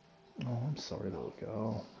 Oh, I'm sorry, little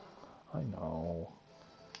girl. I know.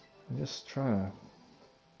 I'm just trying to...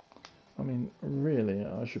 I mean, really,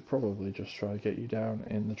 I should probably just try to get you down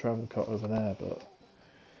in the travel cot over there, but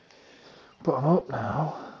I'm up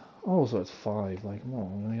now. Also, it's 5. Like, come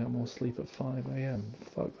on, I'm gonna get more sleep at 5 a.m.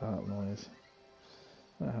 Fuck that noise.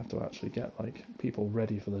 I have to actually get, like, people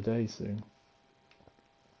ready for the day soon.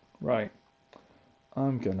 Right.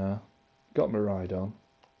 I'm gonna... Got my ride on.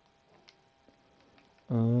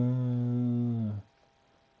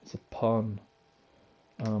 It's a pun.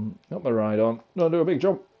 Got my ride on. No, do a big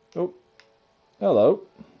jump. Oh. Hello.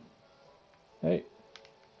 Hey.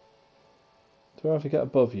 Do I have to get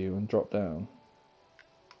above you and drop down?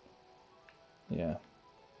 Yeah.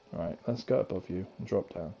 Right, let's go above you and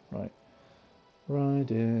drop down. Right.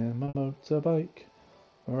 Riding my motorbike.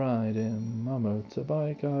 Riding my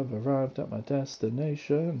motorbike. I've arrived at my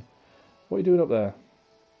destination. What are you doing up there?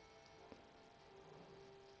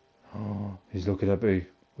 Oh, he's looking at me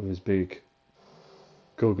with his big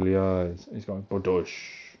googly eyes. He's going, Badush.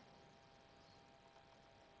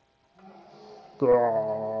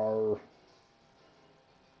 Grrr.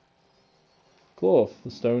 Cloth, the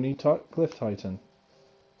stony cliff titan.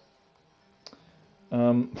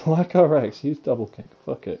 Black RX, use double kick.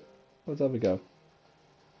 Fuck it. Let's have a go.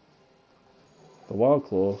 The wild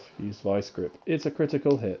cloth, use vice grip. It's a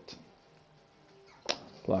critical hit.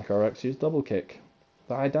 Black RX, use double kick.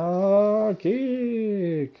 Vida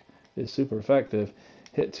kick is super effective.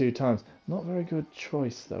 Hit 2 times. Not very good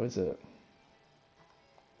choice though, is it?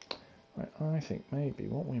 Right, I think maybe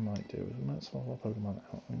what we might do is we might swap our Pokemon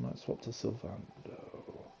out. We might swap to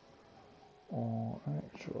Sylvando. Or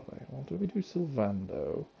actually, what do we do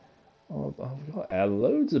Sylvando? Oh, we've got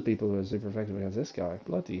loads of people who are super effective against this guy.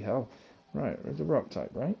 Bloody hell. Right, it's a rock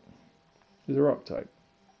type, right? It's a rock type.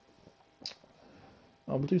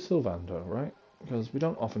 We'll do Sylvando, right? Because we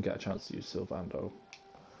don't often get a chance to use Sylvando.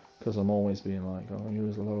 Because I'm always being like, oh,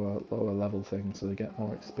 use a lower level thing so they get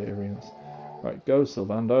more experience. Right, go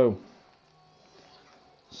Sylvando.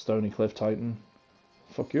 Stony Cliff Titan.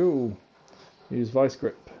 Fuck you. Use Vice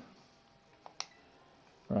Grip.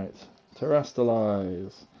 Right,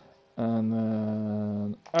 Terrastalize. And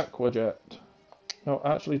then Aqua Jet. No,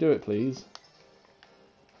 actually do it, please.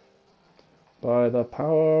 By the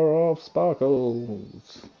power of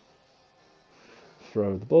sparkles.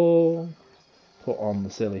 Throw the ball. Put on the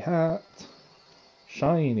silly hat.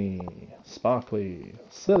 Shiny, sparkly,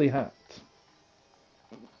 silly hat.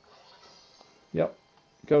 Yep.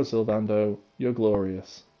 Go Sylvando. You're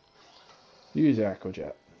glorious. Use your Aqua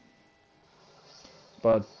Jet.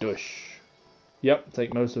 Badush. Yep,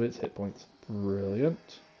 take most of its hit points.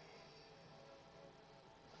 Brilliant.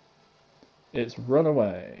 It's run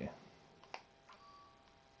away.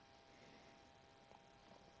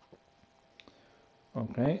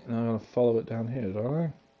 Okay, now I'm going to follow it down here, don't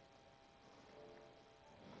I?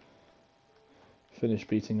 Finish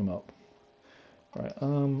beating him up. Right,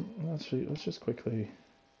 let's just quickly...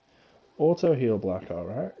 Auto heal Black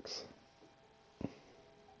RX.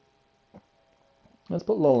 Let's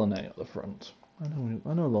put Lolonay at the front. I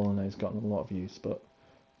know Lolonay's gotten a lot of use, but...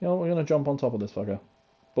 You know, we're going to jump on top of this fucker.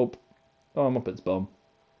 Boop. Oh, I'm up its bum.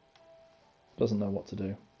 Doesn't know what to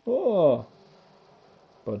do. Oh!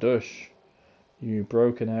 Badush. You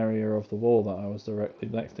broke an area of the wall that I was directly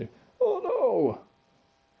next to. Oh no!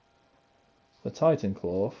 The Titan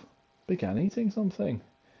Claw began eating something.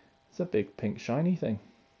 It's a big pink shiny thing.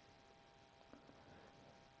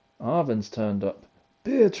 Arvin's turned up.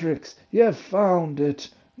 Beatrix, you've found it!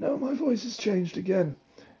 No, my voice has changed again.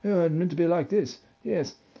 Oh, it meant to be like this.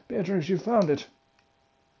 Yes, Beatrix, you found it.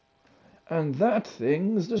 And that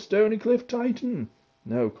thing's the Stony Cliff Titan.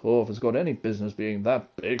 No Clove has got any business being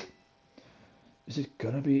that big. Is it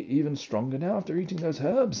gonna be even stronger now after eating those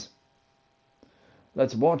herbs?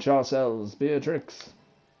 Let's watch ourselves, Beatrix.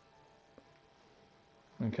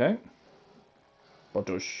 Okay.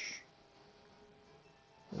 Badush.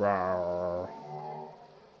 Rawr.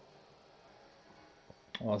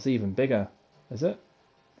 Oh, it's even bigger, is it?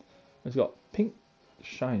 It's got pink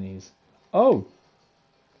shinies. Oh!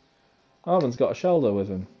 Arvin's got a Shelder with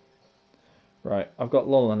him. Right, I've got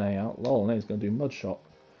Lolane out. Lolane's going to do Mudshot.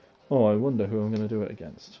 Oh, I wonder who I'm going to do it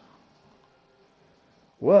against.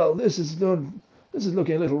 Well, this is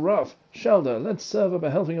looking a little rough. Shelder, let's serve up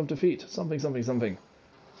a helping of defeat. Something, something, something.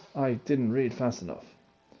 I didn't read fast enough.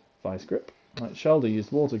 Vice grip. Right, Shelder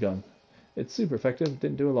used Water Gun. It's super effective,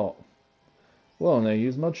 didn't do a lot. Lolane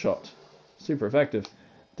used Mudshot. Super effective,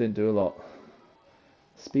 didn't do a lot.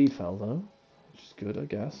 Speed fell though, which is good, I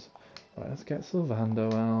guess. Right, let's get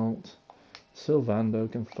Sylvando out.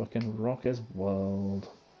 Sylvando can fucking rock his world.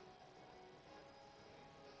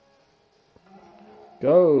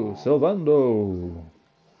 Go, Sylvando!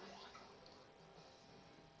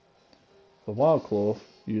 The Wild Claw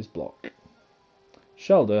used Block.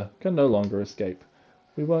 Shelder can no longer escape.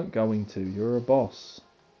 We weren't going to, you're a boss.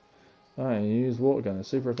 Alright, you use Water Gun, it's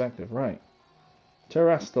super effective, right.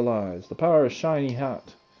 Terrastalize, the power of Shiny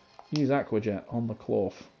Hat. Use Aqua Jet on the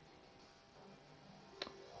Claw.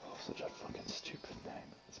 Oh, such a fucking stupid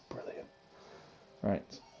name. It's brilliant.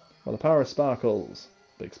 Right. Well, the power of Sparkles.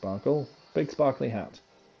 Big Sparkle. Big Sparkly Hat.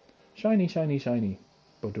 Shiny, shiny, shiny.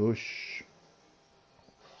 Badoosh.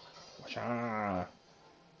 Washa.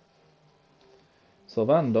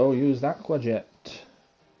 Sylvando used Aqua Jet.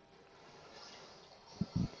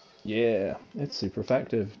 Yeah, it's super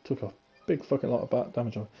effective. Took a big fucking lot of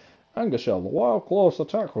damage off. Anger Shell, the Wild Claw's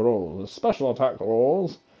attack rolls, the special attack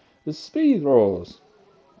rolls, the speed rolls.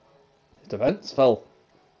 Defense fell.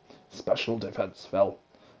 Special defense fell.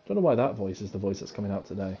 Don't know why that voice is the voice that's coming out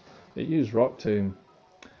today. It used Rock Tomb.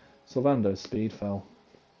 Sylvando's speed fell.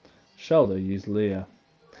 Shelder used Leer.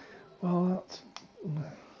 Well, that's...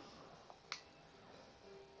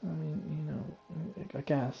 I mean, you know, I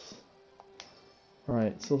guess.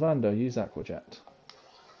 Right, Sylvando, use Aqua Jet.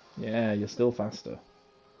 Yeah, you're still faster.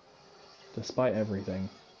 Despite everything.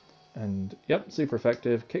 And, yep, super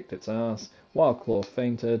effective. Kicked its ass. Wild Claw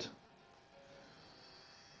fainted.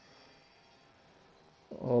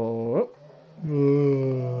 Oh.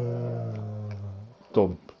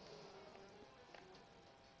 Dump.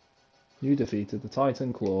 You defeated the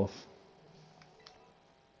Titan Claw.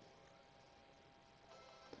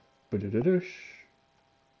 Badoosh.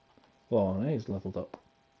 Lolane is leveled up.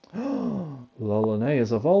 Lolane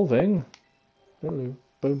is evolving. Boom,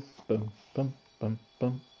 boom, boom, bum, bum,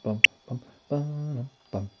 bum, bum, bum, bum,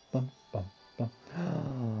 bum, bum, bum,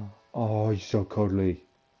 bum. Oh, he's so cuddly.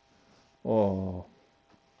 Oh,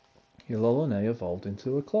 Lolane evolved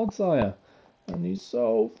into a Clodsire, and he's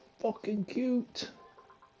so fucking cute.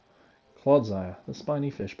 Clodsire, the spiny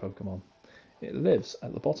fish Pokemon. It lives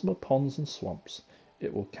at the bottom of ponds and swamps.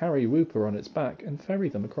 It will carry Wooper on its back and ferry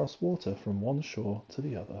them across water from one shore to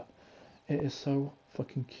the other. It is so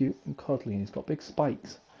fucking cute and cuddly, and he's got big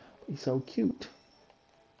spikes. But he's so cute.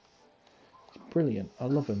 He's brilliant. I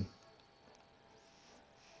love him.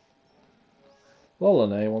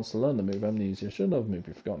 Lolane wants to learn the move Amnesia. Should another move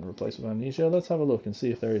be forgotten to replace with Amnesia? Let's have a look and see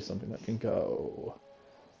if there is something that can go.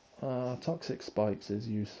 Toxic Spikes is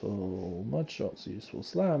useful. Mudshot's useful.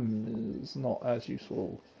 Slam is not as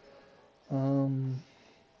useful.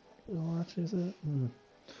 What is it?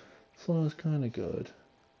 Slow is kind of good.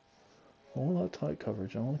 I want that tight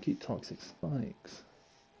coverage. I want to keep Toxic Spikes.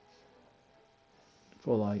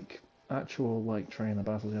 For like actual like trainer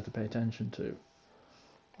battles you have to pay attention to.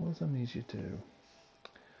 What does Amnesia do?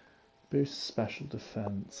 Boost special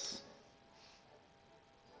defense.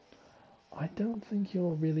 I don't think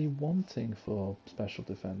you're really wanting for special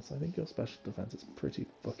defense. I think your special defense is pretty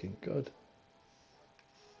fucking good.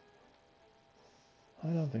 I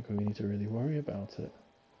don't think we need to really worry about it.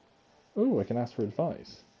 Ooh, I can ask for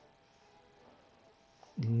advice.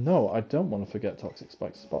 No, I don't want to forget Toxic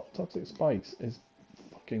Spikes. Toxic Spikes is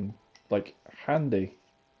fucking, like, handy.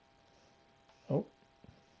 Oh.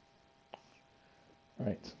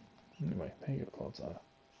 Right. Anyway, there you go, Clodsire.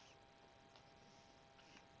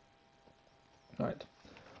 Right.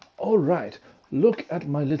 Alright, look at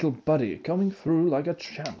my little buddy coming through like a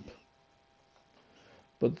champ.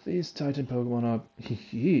 But these Titan Pokemon are...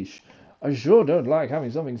 yeesh. I sure don't like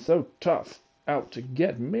having something so tough out to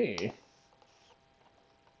get me.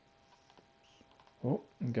 Oh,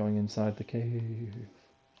 I'm going inside the cave.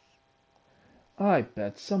 I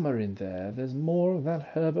bet somewhere in there's more of that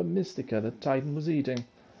herba mystica that Titan was eating.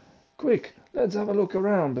 Quick, let's have a look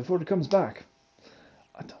around before it comes back.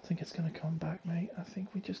 I don't think it's going to come back, mate. I think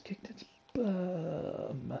we just kicked its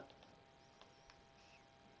bum.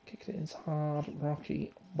 Kicked it in its hard,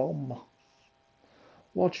 rocky bum.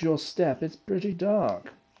 Watch your step, it's pretty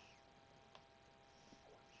dark.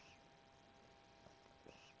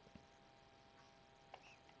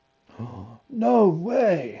 No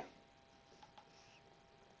way!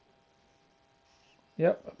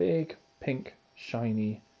 Yep, a big, pink,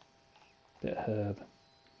 shiny bit of herb.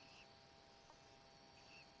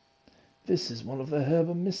 This is one of the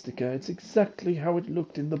herba mystica. It's exactly how it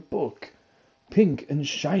looked in the book. Pink and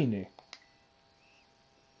shiny.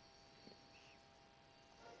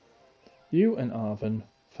 You and Arvin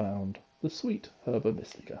found the sweet herba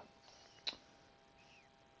mystica.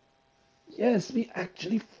 Yes, we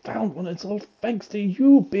actually found one. It's all thanks to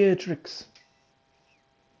you, Beatrix.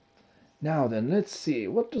 Now then, let's see.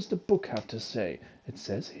 What does the book have to say? It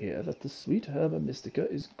says here that the sweet herba mystica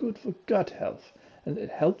is good for gut health, and it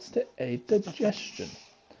helps to aid digestion.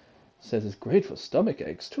 It says it's great for stomach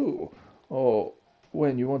aches too, or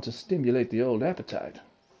when you want to stimulate the old appetite.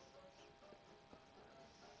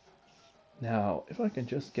 Now, if I can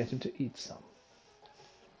just get him to eat some.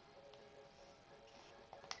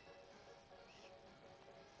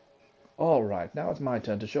 All right, now it's my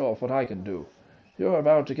turn to show off what I can do. You're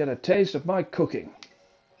about to get a taste of my cooking.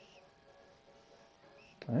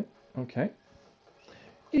 Right, okay.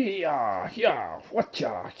 Yeah, yeah,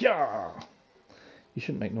 whatcha, yeah. You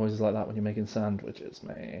shouldn't make noises like that when you're making sandwiches,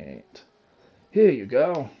 mate. Here you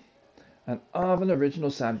go. An Arvin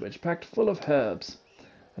original sandwich packed full of herbs.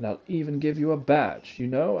 And I'll even give you a badge,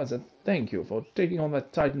 as a thank you for taking on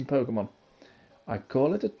that Titan Pokemon. I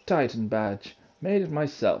call it a Titan badge. Made it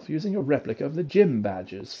myself, using a replica of the gym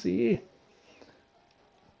badges, see?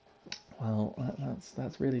 Well,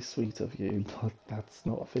 that's really sweet of you, but that's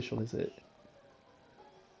not official, is it?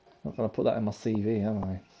 Not gonna put that in my CV, am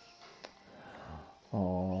I?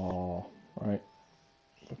 Oh, right.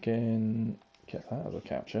 Fucking get that as a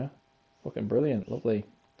capture. Fucking brilliant, lovely.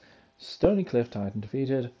 Stony Cliff Titan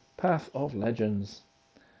defeated. Path of Legends.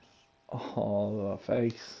 Oh, the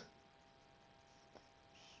face.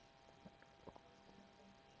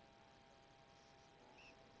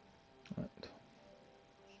 Right.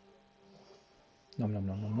 Nom nom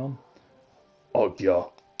nom nom nom. Oh, yeah.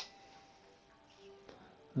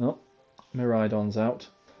 Oh, Miraidon's out.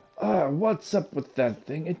 Ah, what's up with that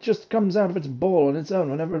thing? It just comes out of its ball on its own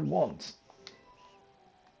whenever it wants.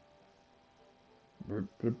 Blub,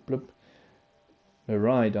 blub, blub.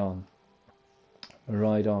 Miraidon.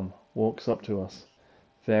 Miraidon walks up to us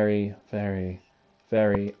very, very,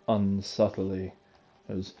 very unsubtly.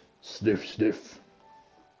 Goes, sniff, sniff.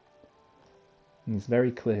 And he's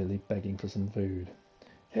very clearly begging for some food.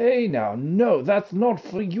 Hey now, no, that's not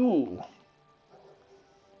for you.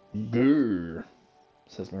 Grr,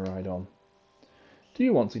 says Miraidon. Do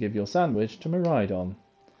you want to give your sandwich to Miraidon?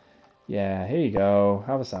 Yeah, here you go.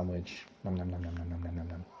 Have a sandwich. Nom nom nom nom nom nom nom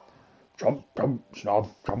nom. Chomp, chomp, snob,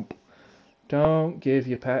 chomp. Don't give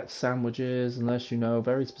your pet sandwiches unless you know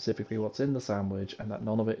very specifically what's in the sandwich and that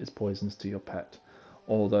none of it is poisonous to your pet.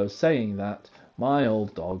 Although saying that, my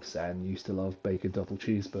old dog Sen used to love bacon double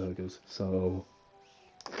cheeseburgers, so...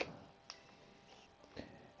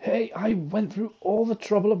 Hey, I went through all the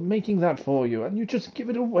trouble of making that for you, and you just give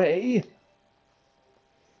it away?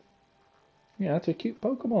 Yeah, it's a cute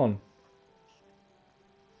Pokemon.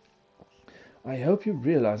 I hope you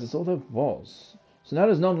realize it's all there was. So now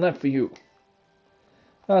there's none left for you.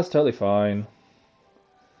 That's totally fine.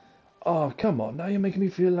 Oh, come on, now you're making me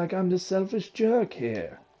feel like I'm the selfish jerk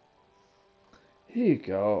here. Here you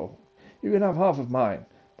go. You can have half of mine,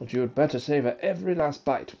 but you had better savor every last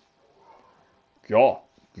bite. Yeah,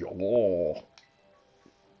 yeah.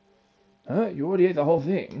 Huh? You already ate the whole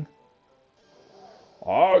thing?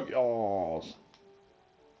 Ah, yes.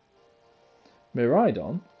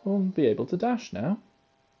 Miraidon will be able to dash now.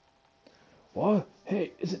 What?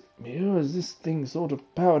 Hey, is it me or is this thing sort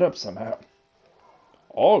of powered up somehow?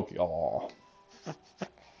 Oh, yeah.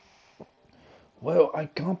 Well, I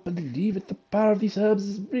can't believe it. The power of these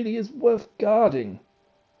herbs really is worth guarding.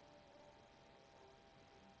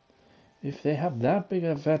 If they have that big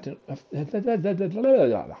of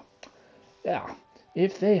yeah,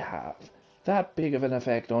 if they have that big of an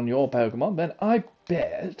effect on your Pokemon, then I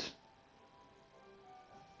bet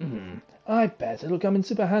it'll come in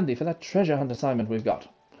super handy for that treasure hunt assignment we've got.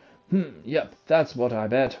 Yep, that's what I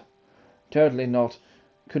bet. Totally not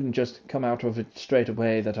couldn't just come out of it straight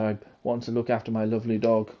away that I want to look after my lovely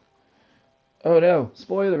dog. Oh no,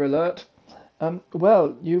 spoiler alert.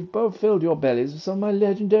 Well, you've both filled your bellies with some of my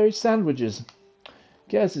legendary sandwiches.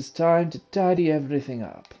 Guess it's time to tidy everything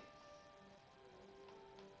up.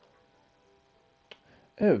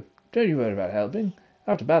 Oh, don't you worry about helping.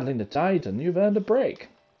 After battling the Titan, you've earned a break.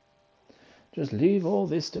 Just leave all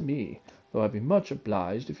this to me, though I'd be much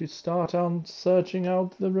obliged if you'd start on searching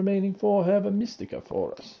out the remaining 4 Herba Mystica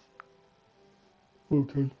for us.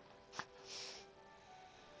 Okay.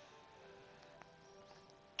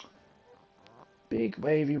 Big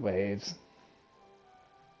wavy waves.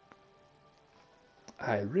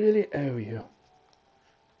 I really owe you.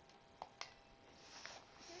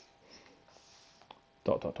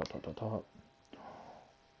 Dot dot dot dot dot dot.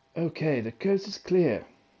 Okay, the coast is clear.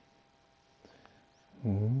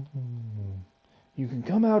 You can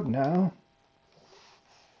come out now.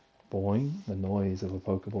 Boing, the noise of a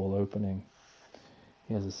Pokeball opening.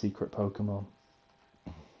 He has a secret Pokemon,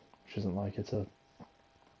 which isn't like it's a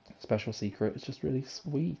special secret, it's just really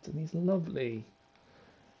sweet and he's lovely.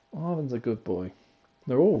 Arvin's a good boy.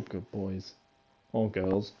 They're all good boys. Or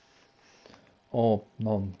girls. Or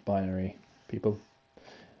non-binary people.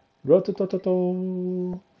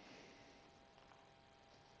 Rototototo.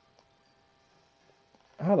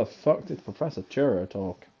 How the fuck did Professor Churro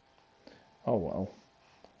talk? Oh well.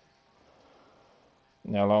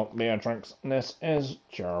 Hello, Beatrix. This is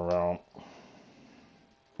Churro.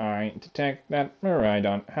 I detect that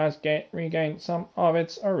Miraidon has regained some of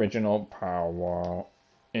its original power.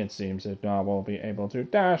 It seems it now will be able to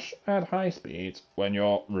dash at high speeds when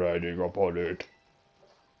you're riding upon it.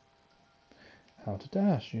 How to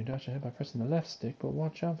dash? You dash ahead by pressing the left stick, but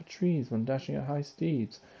watch out for trees when dashing at high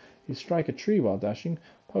speeds. If you strike a tree while dashing,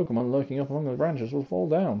 Pokemon lurking up among the branches will fall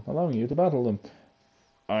down, allowing you to battle them.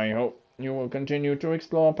 I hope you will continue to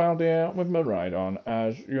explore Paldea with Miraidon,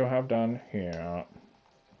 as you have done here.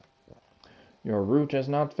 Your route is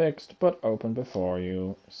not fixed, but open before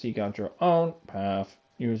you. Seek out your own path,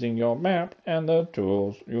 using your map and the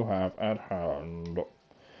tools you have at hand.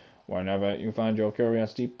 Whenever you find your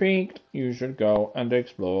curiosity piqued, you should go and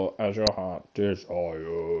explore as your heart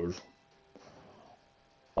desires.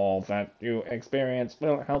 All that you experience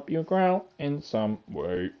will help you grow in some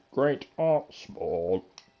way, great or small.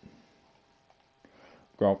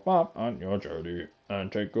 Grow up on your journey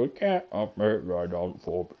and take good care of Miraidon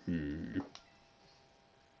for me.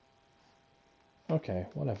 Okay,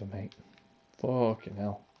 whatever, mate. Fucking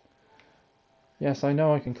hell. Yes, I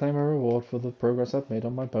know I can claim a reward for the progress I've made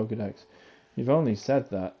on my Pokédex. You've only said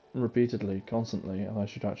that repeatedly, constantly, and I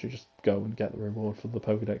should actually just go and get the reward for the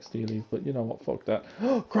Pokédex stealies, but you know what, fuck that.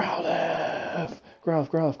 Growlithe!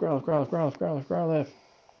 Growlithe!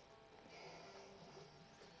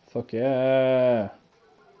 Fuck yeah!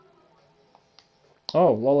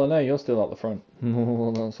 Oh, Lolone, you're still at the front.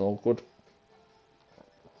 That's all good.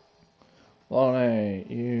 Lolone,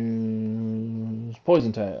 use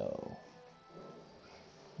Poison Tail.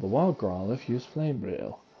 The wild Growlithe used Flame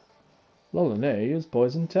Reel. Lolone used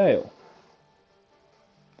Poison Tail.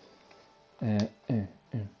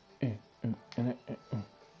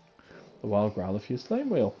 The wild Growlithe used Flame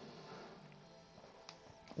Wheel.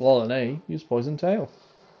 Lolone used Poison Tail.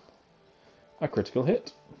 A critical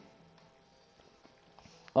hit.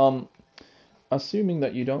 Assuming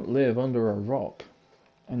that you don't live under a rock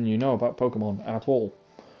and you know about Pokemon at all,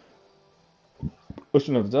 I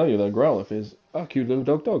shouldn't have to tell you that Growlithe is a cute little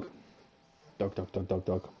dog.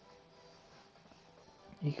 Dog.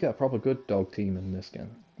 You get a proper good dog team in this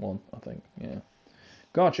one, I think. Yeah.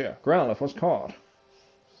 Gotcha. Growlithe was caught.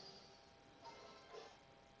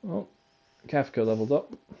 Oh, Kafka leveled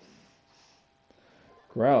up.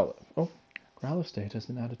 Growlithe. Oh, Growlithe state has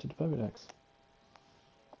been added to the Pokédex.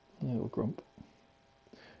 A little grump.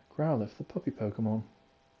 Growlithe, the puppy Pokemon.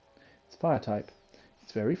 It's fire type.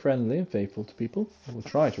 It's very friendly and faithful to people. It will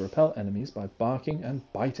try to repel enemies by barking and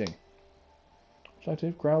biting. Should I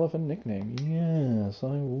give Growlithe a nickname? Yes, I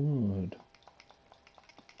would.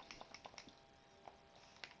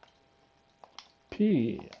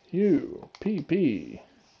 P-U-P-P-E-R.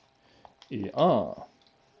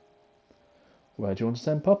 Where do you want to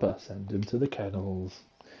send Pupper? Send him to the kennels.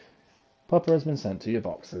 Pupper has been sent to your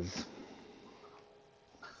boxes.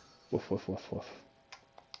 Woof, woof, woof, woof.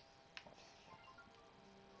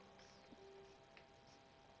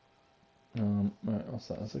 Right, what's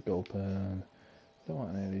that? That's a Gulpen. Don't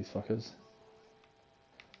want any of these fuckers.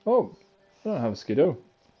 Oh, I don't have a Skiddo.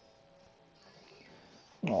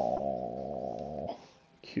 Aww,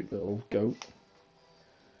 cute little goat.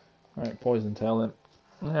 Alright, Poison Tail then.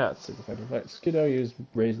 Yeah, it's super effective. Skiddo used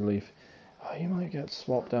Razor Leaf. Oh, you might get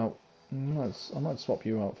swapped out. I might swap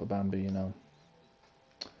you out for Bambi, you know.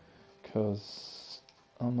 Because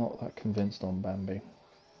I'm not that convinced on Bambi.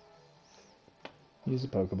 Use a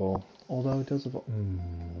Pokeball. Although it does evolve.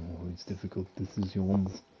 It's difficult.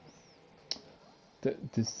 Decisions.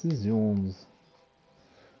 Decisions.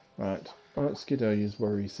 Right. Skiddo use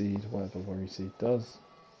Worry Seed, whatever Worry Seed does.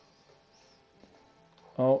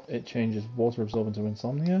 Oh, it changes water absorbent to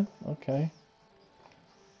Insomnia? Okay.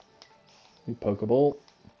 You Pokeball.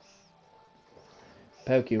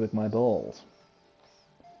 Poke you with my balls.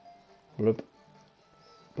 Bloop.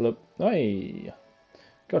 Bloop. Hey!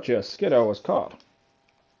 Gotcha, Skiddo was caught.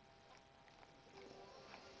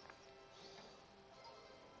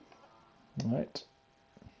 Right.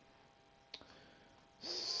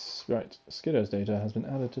 Right. Skiddo's data has been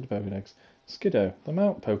added to the Pokédex. Skiddo, the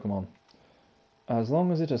Mount Pokemon. As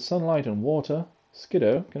long as it has sunlight and water,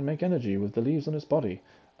 Skiddo can make energy with the leaves on its body,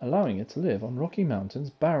 allowing it to live on rocky mountains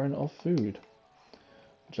barren of food.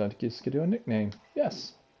 Would you like to give Skiddo a nickname?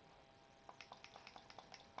 Yes.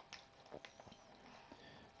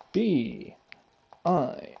 B-I-L-L-Y.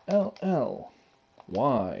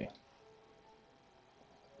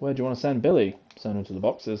 Where do you want to send Billy? Send him to the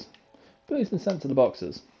boxes. Billy's been sent to the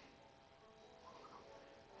boxes.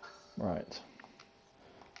 Right.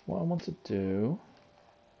 What I want to do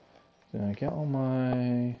is get on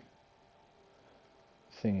my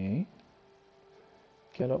thingy,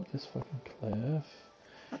 get up this fucking cliff.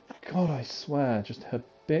 God, I swear, just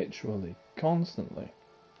habitually, constantly.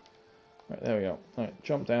 Right, there we go. Right,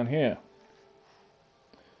 jump down here.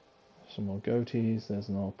 Some more goatees, there's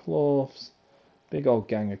an old Clorfs. Big old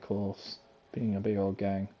gang of Clorfs, being a big old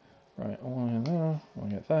gang. Right, I want to get that, I want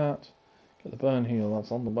to get that. Get the burn heal,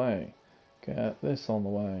 that's on the way. Get this on the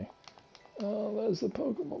way. Oh, there's the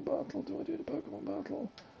Pokemon battle. Do I do the Pokemon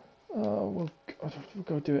battle? We'll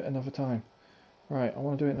go do it another time. Right, I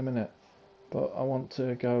want to do it in a minute. But I want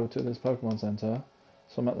to go to this Pokemon Center.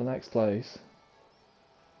 So I'm at the next place.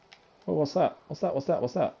 Oh, what's that? What's that? What's that?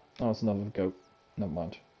 What's that? Oh, it's another goat. Never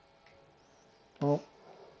mind. Oh.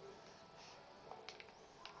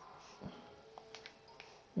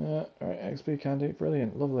 Yeah, alright, XP candy.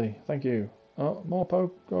 Brilliant. Lovely. Thank you. Oh, more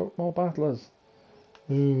battlers.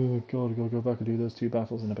 Oh, God, I've got to go back and do those 2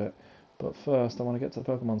 battles in a bit. But first, I want to get to the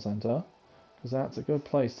Pokemon Center. Because that's a good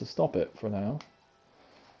place to stop it for now.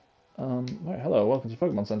 Right, hello, welcome to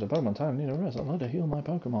Pokemon Center. Pokemon time, need a rest. I'd like to heal my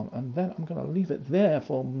Pokemon. And then I'm going to leave it there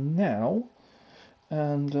for now.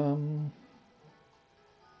 And,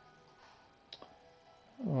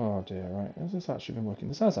 oh dear, right. Has this actually been working?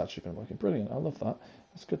 This has actually been working. Brilliant, I love that.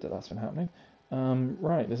 It's good that that's been happening.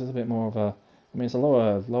 Right, this is a bit more of a... I mean, it's a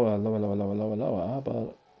lower,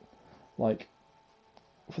 but, like,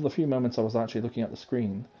 for the few moments I was actually looking at the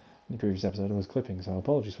screen in the previous episode, I was clipping, so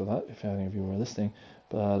apologies for that, if any of you were listening.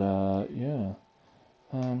 But, yeah.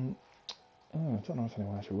 Oh, I don't know if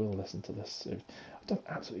anyone actually will listen to this. I've done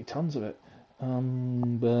absolutely tons of it.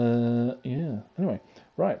 But yeah. Anyway,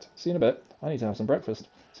 right. See you in a bit. I need to have some breakfast.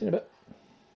 See you in a bit.